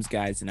Mahomes,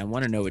 guys, and I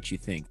want to know what you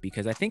think,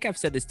 because I think I've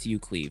said this to you,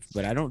 Cleve,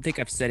 but I don't think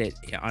I've said it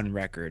on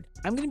record.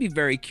 I'm going to be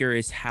very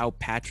curious how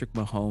Patrick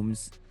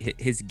Mahomes,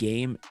 his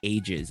game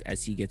ages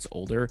as he gets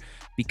older,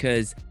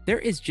 because there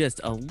is just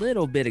a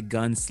little bit of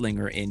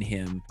gunslinger in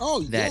him.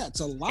 Oh, it's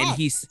a lot. And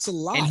it's a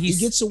lot. He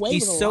gets away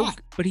with a lot.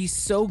 But he's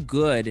so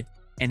good.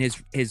 And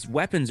his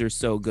weapons are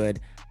so good.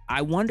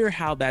 I wonder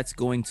how that's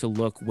going to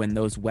look when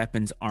those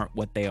weapons aren't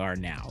what they are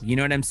now. You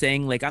know what I'm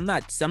saying? Like I'm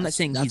not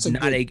saying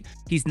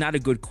he's not a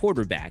good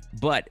quarterback,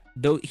 but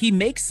though he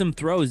makes some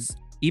throws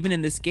even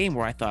in this game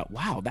where I thought,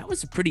 wow, that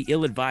was a pretty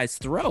ill-advised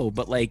throw,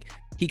 but like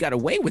he got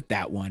away with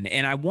that one.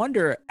 And I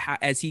wonder how,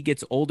 as he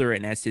gets older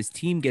and as his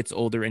team gets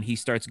older and he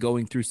starts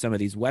going through some of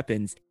these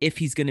weapons, if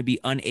he's going to be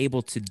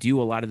unable to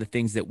do a lot of the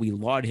things that we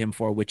laud him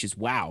for, which is,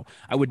 wow,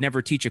 I would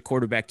never teach a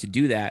quarterback to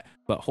do that,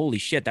 but holy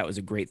shit, that was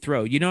a great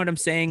throw. You know what I'm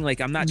saying? Like,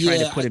 I'm not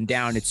trying to put him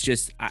down. It's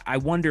just, I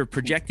wonder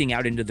projecting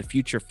out into the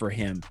future for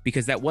him,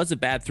 because that was a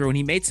bad throw and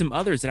he made some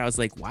others that I was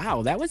like,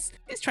 wow,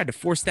 he's tried to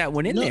force that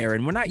one in there.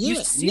 And we're not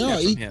used to seeing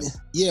that from him.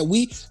 Yeah,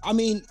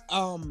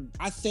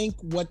 I think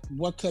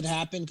what could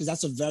happen, because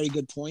that's a very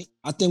good point.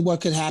 I think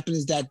what could happen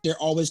is that they're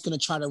always going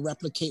to try to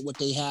replicate what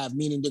they have,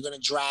 meaning they're going to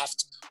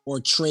draft or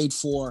trade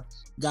for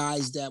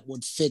guys that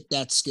would fit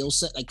that skill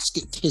set, like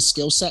his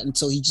skill set,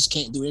 until he just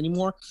can't do it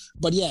anymore.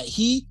 But yeah,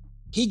 he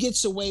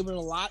gets away with a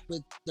lot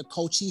with the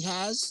coach he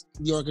has,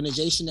 the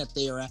organization that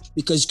they are at.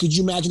 Because could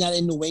you imagine that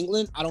in New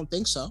England? I don't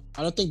think so.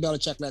 I don't think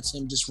Belichick lets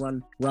him just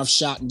run rough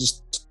shot and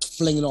just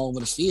fling it all over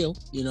the field,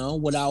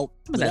 without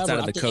whatever.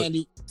 I think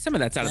Andy, some of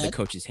that's out of the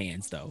coach's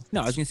hands, though.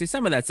 No, I was gonna say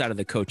some of that's out of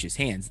the coach's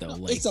hands, though.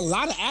 Like, it's a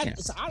lot of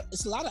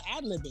it's a lot of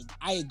ad-libbing.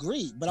 I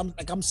agree, but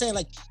I'm saying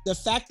like the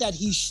fact that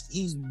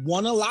he's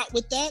won a lot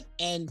with that,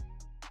 and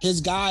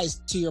his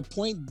guys, to your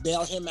point,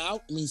 bail him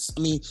out. I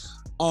mean,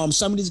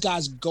 some of these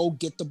guys go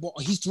get the ball.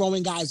 He's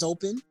throwing guys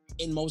open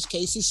in most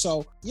cases.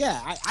 So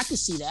yeah, I can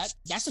see that.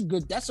 That's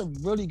a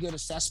really good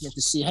assessment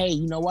to see, hey,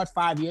 you know what,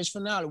 5 years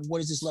from now, what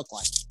does this look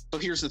like? So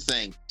here's the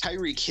thing.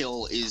 Tyreek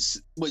Hill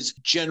was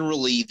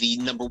generally the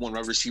number one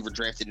wide receiver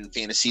drafted in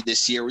fantasy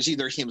this year. It was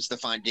either him,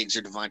 Stephon Diggs,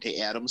 or Devontae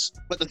Adams.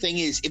 But the thing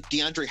is, if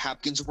DeAndre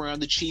Hopkins were on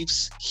the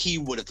Chiefs, he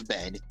would have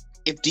been.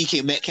 If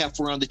DK Metcalf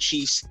were on the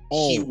Chiefs,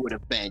 he would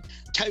have been.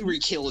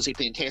 Tyreek Hill is a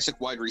fantastic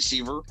wide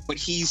receiver, but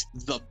he's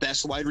the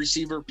best wide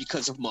receiver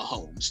because of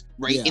Mahomes,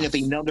 right? Yeah. And if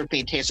another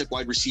fantastic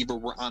wide receiver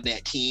were on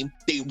that team,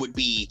 they would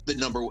be the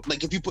number one.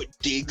 Like if you put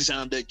Diggs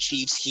on the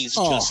Chiefs, he's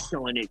just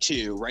killing it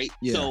too, right?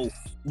 Yeah. So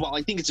while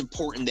I think it's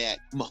important that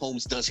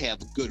Mahomes does have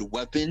good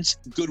weapons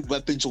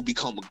will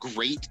become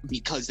great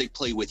because they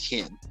play with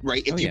him,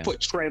 right? If you put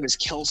Travis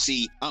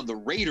Kelce on the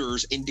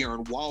Raiders and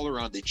Darren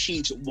Waller on the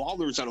Chiefs,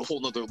 Waller's on a whole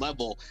nother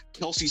level.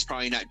 Kelce's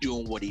probably not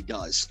doing what he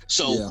does.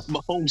 So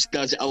Mahomes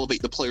does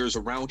elevate the players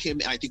around him,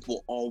 and I think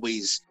will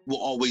always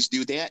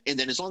do that. And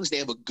then as long as they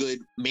have a good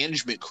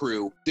management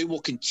crew, they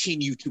will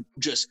continue to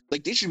just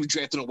like they should be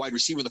drafting a wide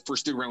receiver in the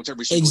first 3 rounds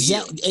every single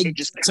year.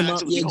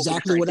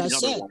 Exactly what I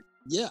said.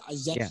 Yeah,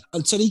 exactly.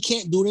 Until he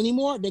can't do it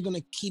anymore, they're gonna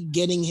keep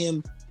getting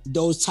him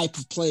those type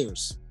of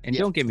players. And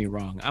don't get me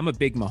wrong, I'm a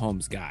big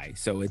Mahomes guy,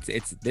 so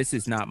this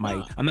is not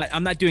my.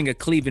 I'm not doing a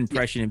Cleve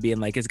impression and being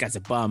like this guy's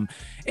a bum.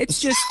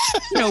 It's just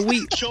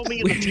we show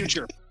me in the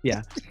future.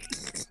 Yeah,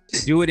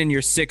 do it in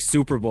your 6th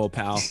Super Bowl,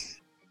 pal.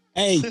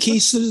 Hey,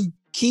 keys to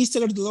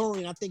the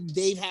DeLorean. I think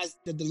Dave has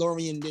the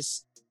DeLorean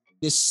this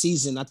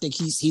season. I think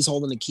he's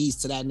holding the keys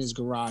to that in his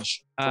garage.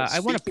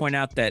 I want to point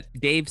out that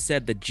Dave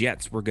said the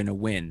Jets were going to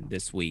win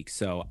this week,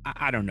 so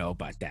I don't know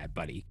about that,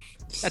 buddy.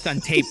 That's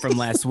on tape from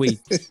last week.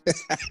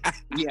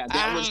 Yeah,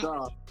 that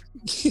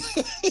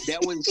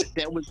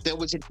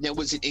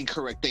was an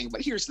incorrect thing. But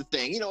here's the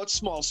thing, it's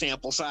small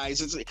sample size.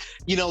 It's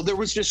there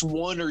was just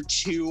 1 or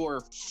 2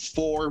 or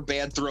 4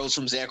 bad throws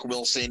from Zach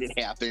Wilson. It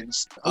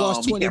happens. I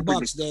lost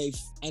 $20, Dave.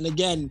 And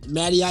again,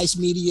 Matty Ice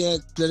Media,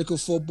 Political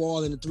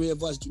Football, and the 3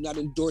 of us do not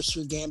endorse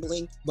your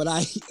gambling. But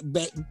I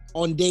bet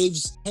on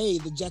Dave's, hey,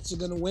 the Jets are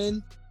gonna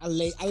win. I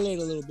laid a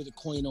little bit of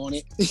coin on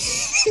it.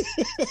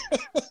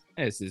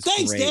 This is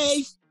Thanks, great.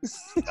 Dave.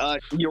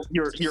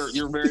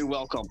 You're very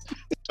welcome.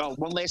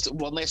 One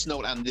last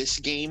note on this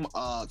game.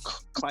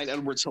 Clyde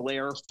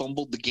Edwards-Helaire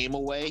fumbled the game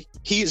away.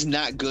 He is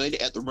not good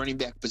at the running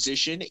back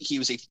position. He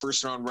was a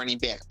first-round running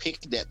back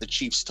pick that the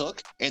Chiefs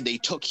took, and they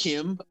took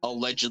him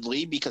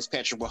allegedly because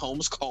Patrick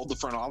Mahomes called the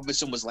front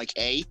office and was like,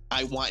 "Hey,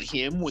 I want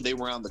him," when they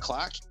were on the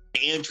clock.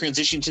 And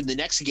transition to the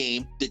next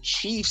game, the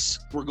Chiefs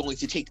were going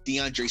to take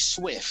DeAndre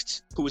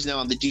Swift, who is now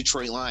on the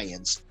Detroit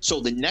Lions. So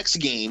the next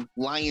game,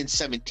 Lions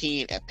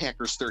 17 at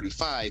Packers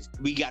 35,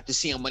 we got to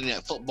see on Monday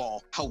Night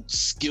Football how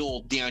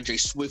skilled DeAndre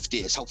Swift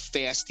is, how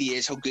fast he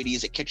is, how good he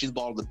is at catching the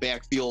ball in the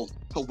backfield,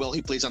 how well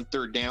he plays on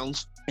third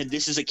downs. And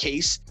this is a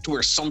case to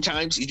where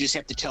sometimes you just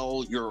have to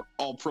tell your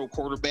all-pro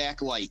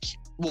quarterback, like,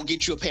 we'll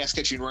get you a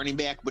pass-catching running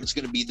back, but it's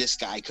going to be this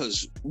guy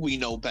because we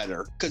know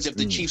better. Because if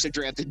the Chiefs had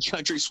drafted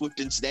DeAndre Swift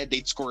instead,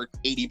 they'd score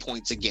 80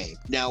 points a game.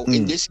 Now,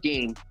 in this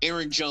game,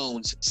 Aaron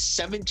Jones,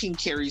 17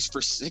 carries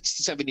for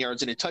 67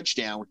 yards and a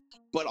touchdown,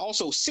 but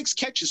also 6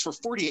 catches for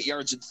 48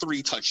 yards and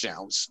 3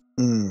 touchdowns.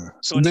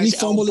 So a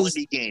nice Al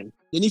Bundy game.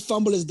 Didn't he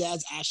fumble his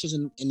dad's ashes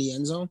in the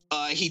end zone?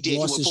 He did. He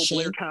went full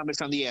Blair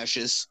Thomas on the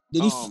ashes.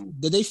 Did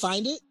they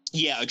find it?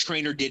 Yeah, a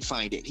trainer did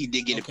find it. He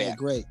did get it back.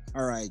 Great.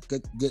 All right.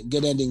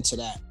 Good ending to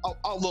that.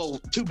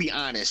 Although, to be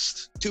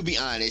honest,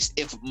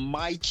 if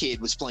my kid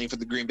was playing for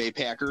the Green Bay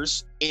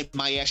Packers and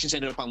my ashes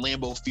ended up on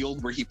Lambeau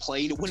Field where he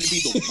played, it wouldn't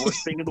be the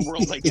worst thing in the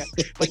world. Like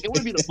it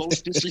wouldn't be the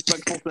most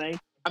disrespectful thing.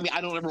 I mean,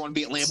 I don't ever want to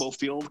be at Lambeau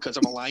Field because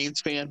I'm a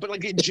Lions fan, but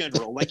like in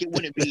general, like it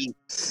wouldn't be.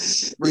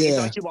 Right? It's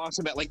like you lost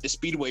him at like the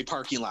Speedway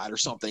parking lot or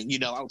something,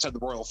 outside the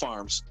Royal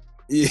Farms.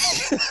 Yeah.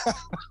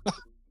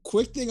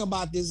 Quick thing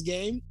about this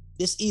game.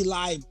 This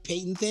Eli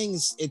Payton thing,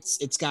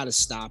 it's got to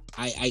stop.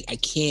 I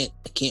can't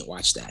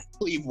watch that.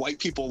 White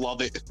people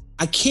love it.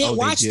 I can't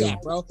watch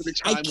that, bro.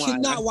 I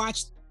cannot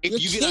watch.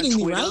 If you get on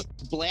Twitter, right?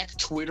 Black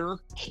Twitter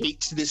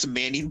hates this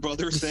Manning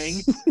brother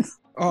thing.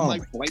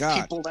 White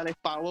people that I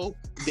follow,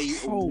 they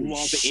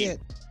love it.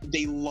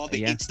 They love it.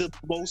 Yeah. It's the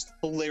most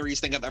hilarious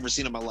thing I've ever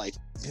seen in my life.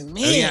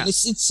 Man,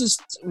 it's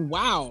just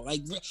wow.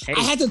 Like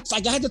I had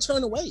to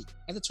turn away.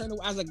 I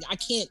was like, I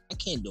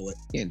can't do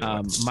it.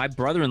 My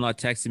brother-in-law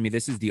texted me,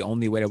 "This is the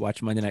only way to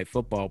watch Monday Night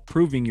Football,"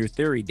 proving your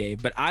theory,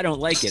 Dave. But I don't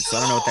like it, so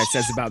I don't know what that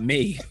says about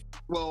me.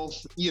 Well,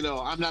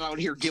 I'm not out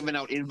here giving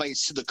out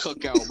invites to the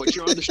cookout, but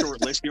you're on the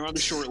short list. You're on the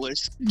short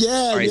list.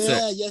 Yeah, right,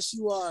 yes,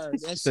 you are.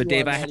 So,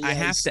 Dave, I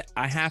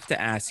have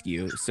to ask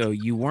you. So,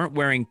 you weren't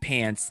wearing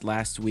pants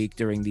last week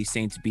during the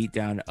Saints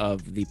beatdown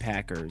of the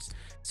Packers.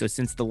 So,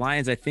 since the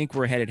Lions, I think,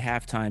 were ahead at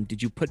halftime.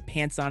 Did you put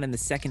pants on in the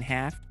second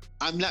half?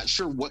 I'm not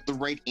sure what the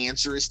right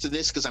answer is to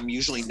this because I'm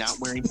usually not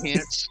wearing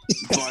pants,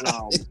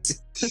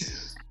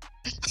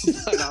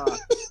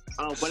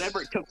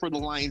 whatever it took for the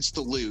Lions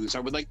to lose. I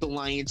would like the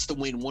Lions to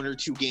win 1 or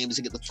 2 games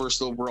and get the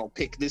first overall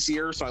pick this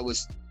year. So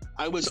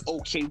I was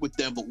okay with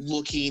them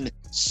looking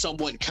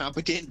somewhat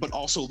competent, but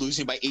also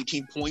losing by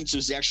 18 points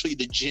was actually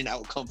the gin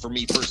outcome for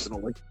me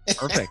personally.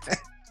 Perfect.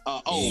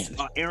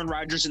 Aaron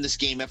Rodgers in this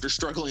game after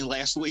struggling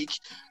last week,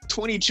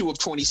 22 of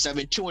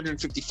 27,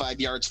 255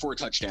 yards, 4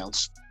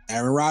 touchdowns.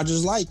 Aaron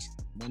Rodgers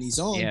when he's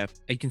on. Yeah,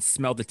 you can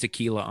smell the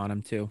tequila on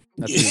him too.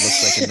 That's what he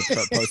looks like in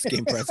the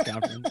post-game press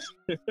conference.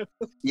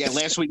 Yeah,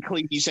 last week,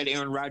 Cleve, you said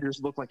Aaron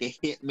Rodgers looked like a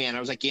hit man. I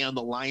was like, yeah,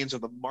 the Lions are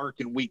the mark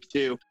in week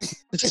 2.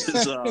 This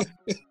is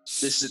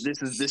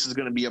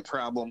going to be a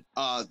problem.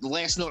 The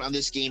last note on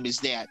this game is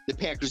that the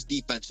Packers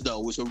defense,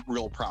 though, was a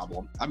real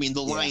problem. I mean,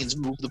 the Lions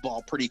moved the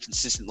ball pretty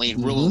consistently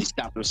and really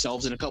stopped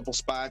themselves in a couple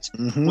spots.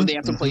 When they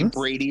have to play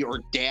Brady or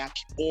Dak,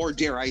 or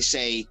dare I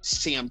say,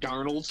 Sam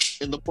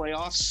Darnold in the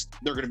playoffs,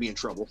 they're going to be in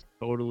trouble.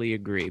 Totally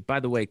agree. By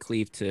the way,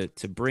 Cleve, to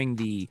bring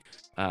the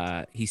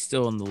he's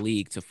still in the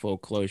league to full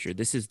closure.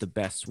 This is the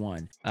best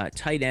one.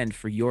 Tight end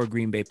for your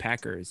Green Bay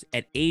Packers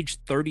at age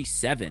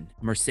 37,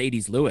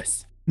 Mercedes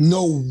Lewis.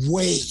 No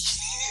way.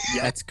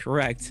 Yep. That's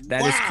correct.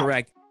 That is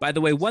correct. By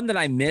the way, one that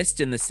I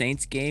missed in the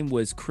Saints game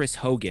was Chris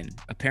Hogan,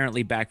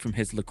 apparently back from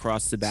his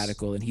lacrosse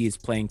sabbatical, and he is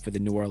playing for the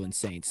New Orleans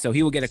Saints. So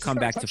he will get a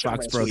comeback to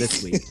Foxborough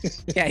this week.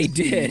 Yeah, he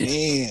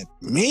did.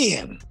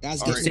 Man.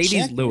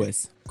 Mercedes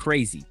Lewis.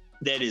 Crazy.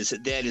 That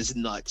is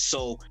nuts.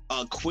 So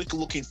quick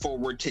looking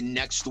forward to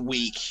next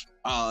week.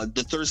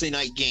 The Thursday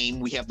night game,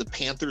 we have the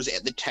Panthers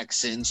at the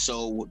Texans.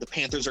 So the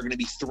Panthers are going to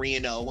be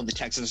 3-0 and the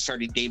Texans are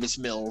starting Davis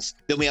Mills.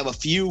 Then we have a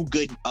few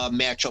good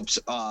matchups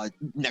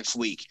next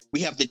week.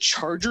 We have the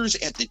Chargers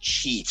at the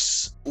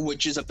Chiefs,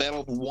 which is a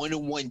battle of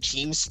 1-1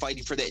 teams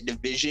fighting for that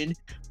division.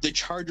 The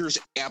Chargers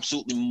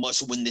absolutely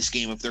must win this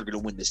game if they're going to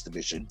win this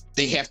division.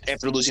 They have to,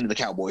 after losing to the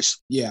Cowboys.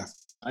 Yeah,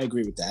 I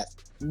agree with that.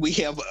 We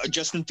have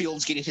Justin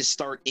Fields getting his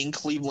start in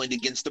Cleveland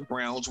against the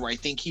Browns, where I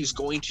think he's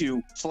going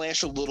to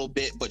flash a little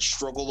bit, but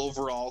struggle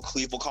overall.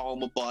 Cleveland will call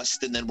him a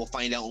bust, and then we'll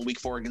find out in week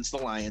 4 against the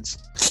Lions.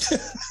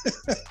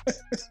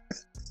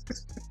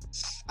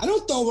 I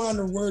don't throw around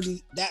the word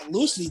that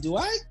loosely, do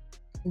I?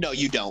 No,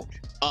 you don't.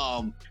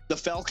 The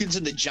Falcons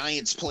and the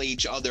Giants play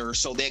each other,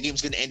 so that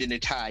game's going to end in a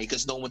tie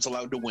because no one's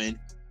allowed to win.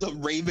 The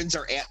Ravens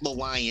are at the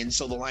Lions,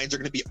 so the Lions are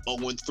going to be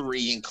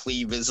 0-3, and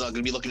Cleve is going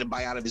to be looking to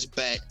buy out of his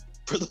bet.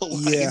 For the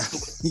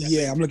Lions.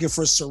 Yeah, I'm looking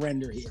for a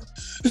surrender here.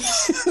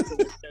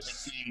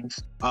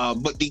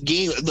 But the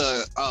game,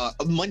 the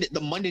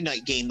Monday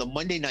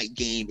night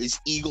game is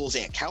Eagles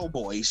at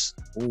Cowboys.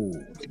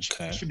 Ooh, which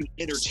should be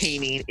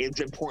entertaining.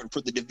 It's important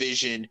for the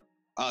division.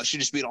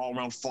 Should just be an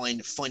all-around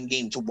fun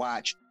game to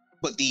watch.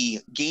 But the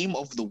game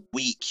of the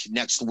week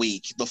next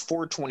week, the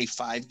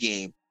 4:25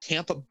 game,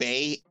 Tampa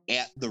Bay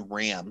at the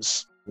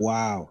Rams.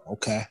 Wow.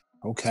 Okay.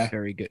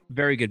 Very good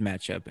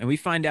matchup. And we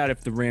find out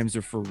if the Rams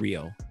are for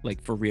real,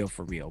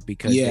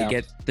 because they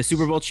get the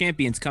Super Bowl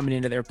champions coming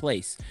into their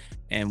place.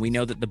 And we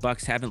know that the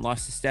Bucs haven't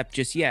lost a step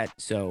just yet.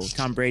 So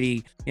Tom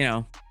Brady,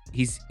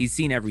 he's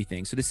seen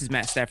everything. So this is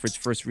Matt Stafford's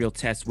first real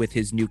test with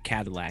his new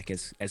Cadillac,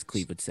 as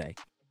Cleve would say.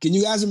 Can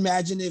you guys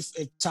imagine if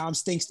Tom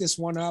stinks this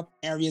one up,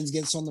 Arians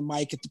gets on the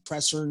mic at the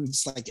presser and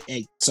it's like,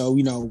 hey, so,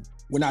 we're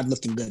not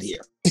looking good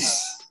here.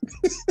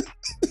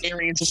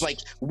 Arians is like,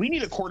 we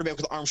need a quarterback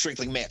with arm strength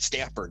like Matt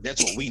Stafford.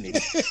 That's what we need.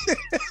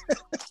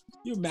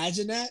 You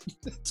imagine that?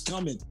 It's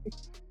coming.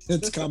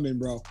 It's coming,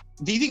 bro.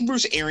 Do you think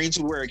Bruce Arians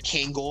would wear a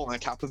Kangol on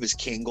top of his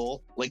Kangol?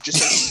 Like, just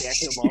to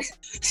stack him up?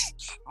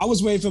 I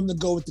was waiting for him to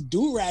go with the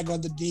do-rag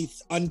underneath,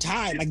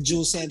 untied, like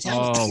Jules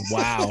Santana. Oh,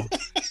 wow.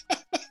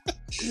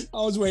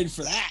 I was waiting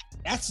for that.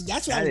 That's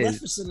what I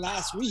was referencing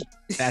last week.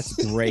 That's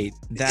great.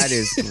 That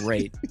is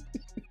great.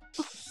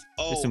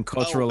 There's some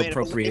cultural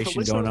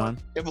appropriation going on.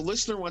 If a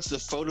listener wants to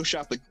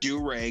Photoshop a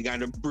do-rag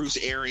onto Bruce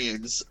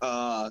Arians,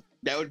 that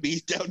would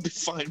be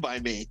fine by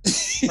me.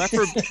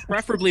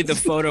 Preferably the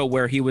photo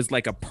where he was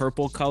like a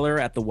purple color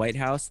at the White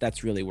House.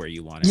 That's really where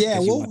you want it. Yeah,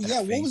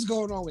 what was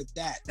going on with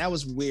that? That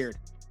was weird.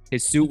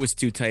 His suit was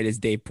too tight, as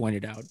Dave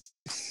pointed out.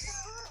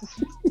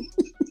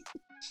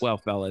 Well,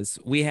 fellas,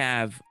 we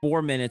have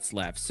 4 minutes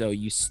left. So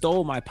you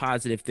stole my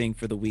positive thing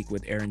for the week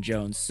with Aaron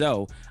Jones.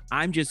 So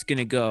I'm just going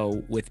to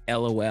go with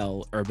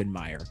LOL Urban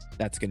Meyer.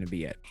 That's going to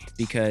be it.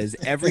 Because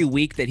every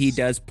week that he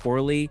does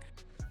poorly,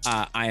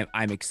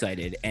 I'm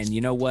excited. And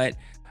you know what?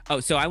 Oh,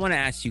 so I want to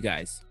ask you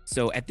guys.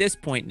 So at this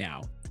point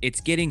now,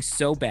 it's getting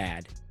so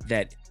bad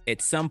that at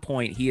some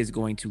point he is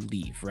going to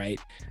leave, right?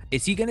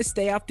 Is he going to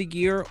stay out the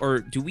year,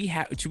 or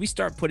should we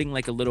start putting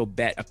like a little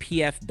bet, a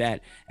PF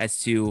bet, as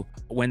to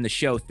when the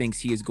show thinks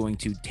he is going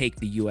to take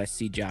the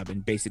USC job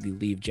and basically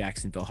leave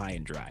Jacksonville high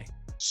and dry?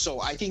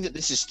 So I think that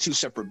this is 2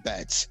 separate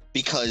bets,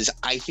 because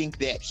I think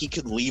that he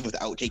could leave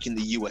without taking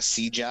the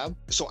USC job.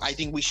 So I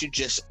think we should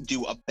just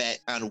do a bet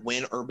on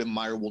when Urban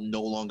Meyer will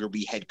no longer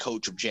be head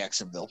coach of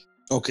Jacksonville.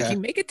 Okay. Did he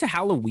make it to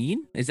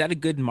Halloween? Is that a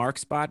good mark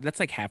spot? That's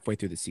like halfway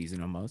through the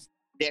season almost.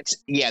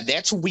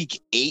 That's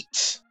week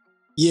 8.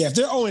 Yeah, if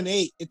they're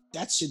 0-8,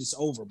 that shit is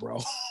over, bro.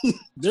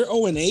 They're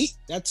 0-8,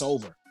 that's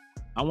over.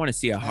 I want to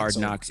see a Hard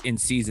over. Knocks in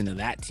season of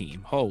that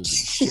team. Holy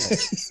shit.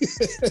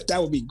 That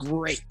would be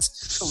great.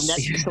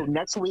 So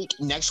next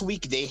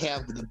week they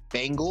have the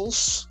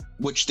Bengals,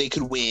 which they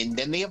could win.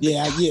 Then they have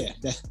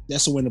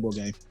that's a winnable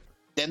game.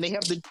 Then they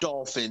have the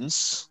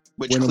Dolphins,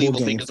 which Winnable Cleveland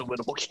game. think is a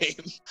winnable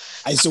game.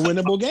 It's a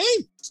winnable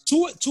game.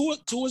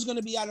 Tua is going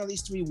to be out at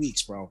least 3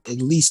 weeks, bro.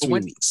 At least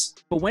 3 weeks.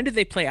 But when did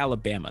they play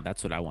Alabama?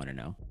 That's what I want to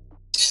know.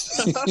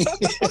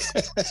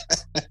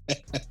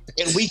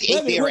 In week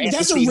 8,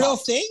 that's a real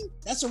thing.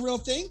 That's a real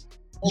thing.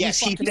 Yes,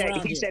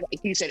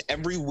 he said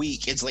every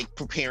week it's like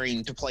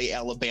preparing to play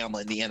Alabama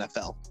in the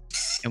NFL.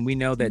 And we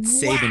know that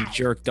Saban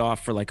jerked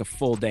off for like a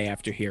full day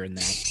after hearing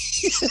that.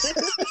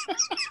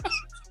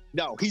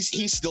 No,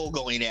 he's still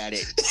going at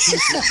it.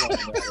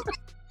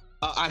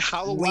 On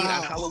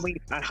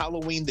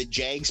Halloween, the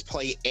Jags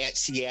play at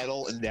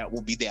Seattle, and that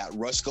will be that.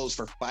 Russ goes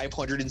for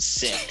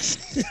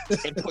 506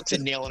 and puts a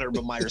nail in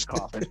Urban Meyer's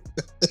coffin.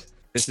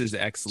 This is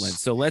excellent.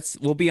 So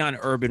we'll be on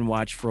Urban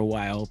watch for a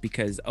while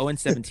because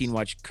 0-17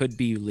 watch could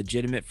be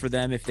legitimate for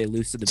them if they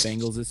lose to the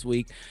Bengals this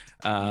week.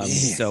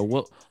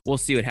 So we'll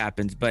see what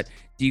happens. But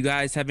do you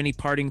guys have any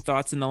parting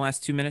thoughts in the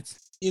last 2 minutes?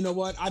 You know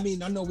what? I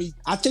mean,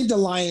 I think the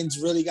Lions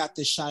really got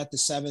this shot at the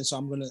 7, so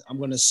I'm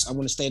gonna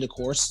stay the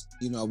course.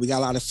 You know, we got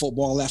a lot of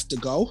football left to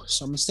go,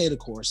 so I'm gonna stay the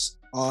course.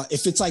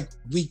 If it's like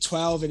week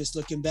 12 and it's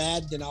looking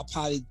bad, then I'll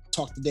probably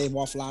talk to Dave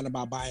offline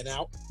about buying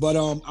out. But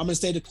I'm gonna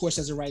stay the course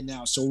as of right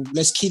now. So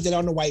let's keep that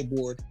on the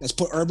whiteboard. Let's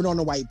put Urban on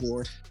the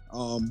whiteboard.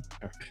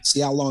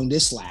 See how long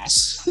this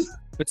lasts.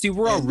 But see,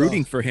 we're all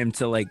rooting for him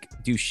to like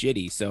do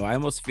shitty. So I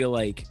almost feel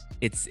like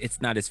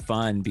it's not as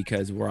fun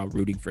because we're all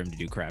rooting for him to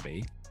do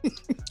crappy.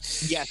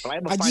 Yes, but I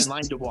have a fine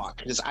line to walk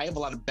because I have a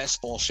lot of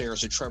best ball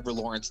shares of Trevor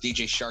Lawrence,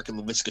 DJ Shark, and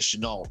Laviska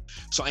Shenault.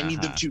 So I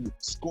need them to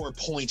score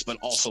points but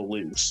also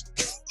lose.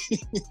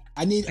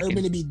 I need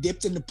Urban to be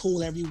dipped in the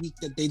pool every week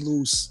that they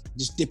lose.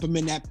 Just dip him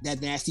in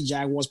that nasty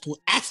Jaguars pool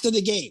after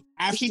the game.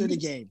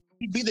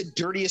 He'd be the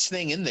dirtiest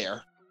thing in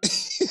there.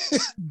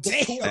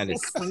 Damn. That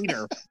is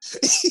cleaner.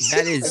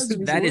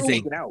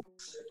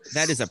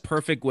 That is a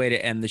perfect way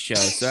to end the show.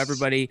 So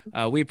everybody,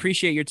 we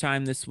appreciate your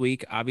time this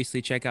week.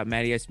 Obviously, check out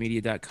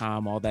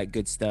MattyIceMedia.com, all that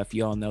good stuff.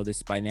 You all know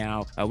this by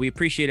now. We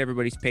appreciate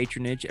everybody's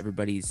patronage,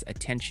 everybody's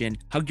attention.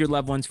 Hug your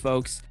loved ones,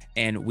 folks,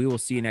 and we will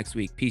see you next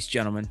week. Peace,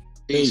 gentlemen.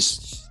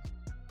 Peace.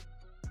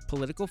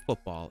 Political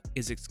Football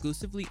is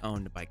exclusively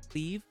owned by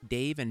Cleve,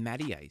 Dave, and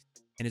Matty Ice,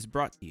 and is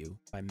brought to you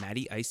by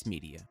Matty Ice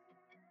Media.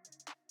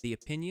 The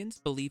opinions,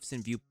 beliefs,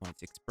 and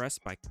viewpoints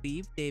expressed by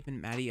Cleve, Dave,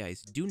 and Matty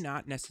Ice do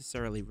not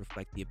necessarily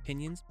reflect the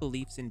opinions,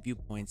 beliefs, and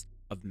viewpoints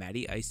of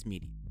Matty Ice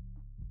Media.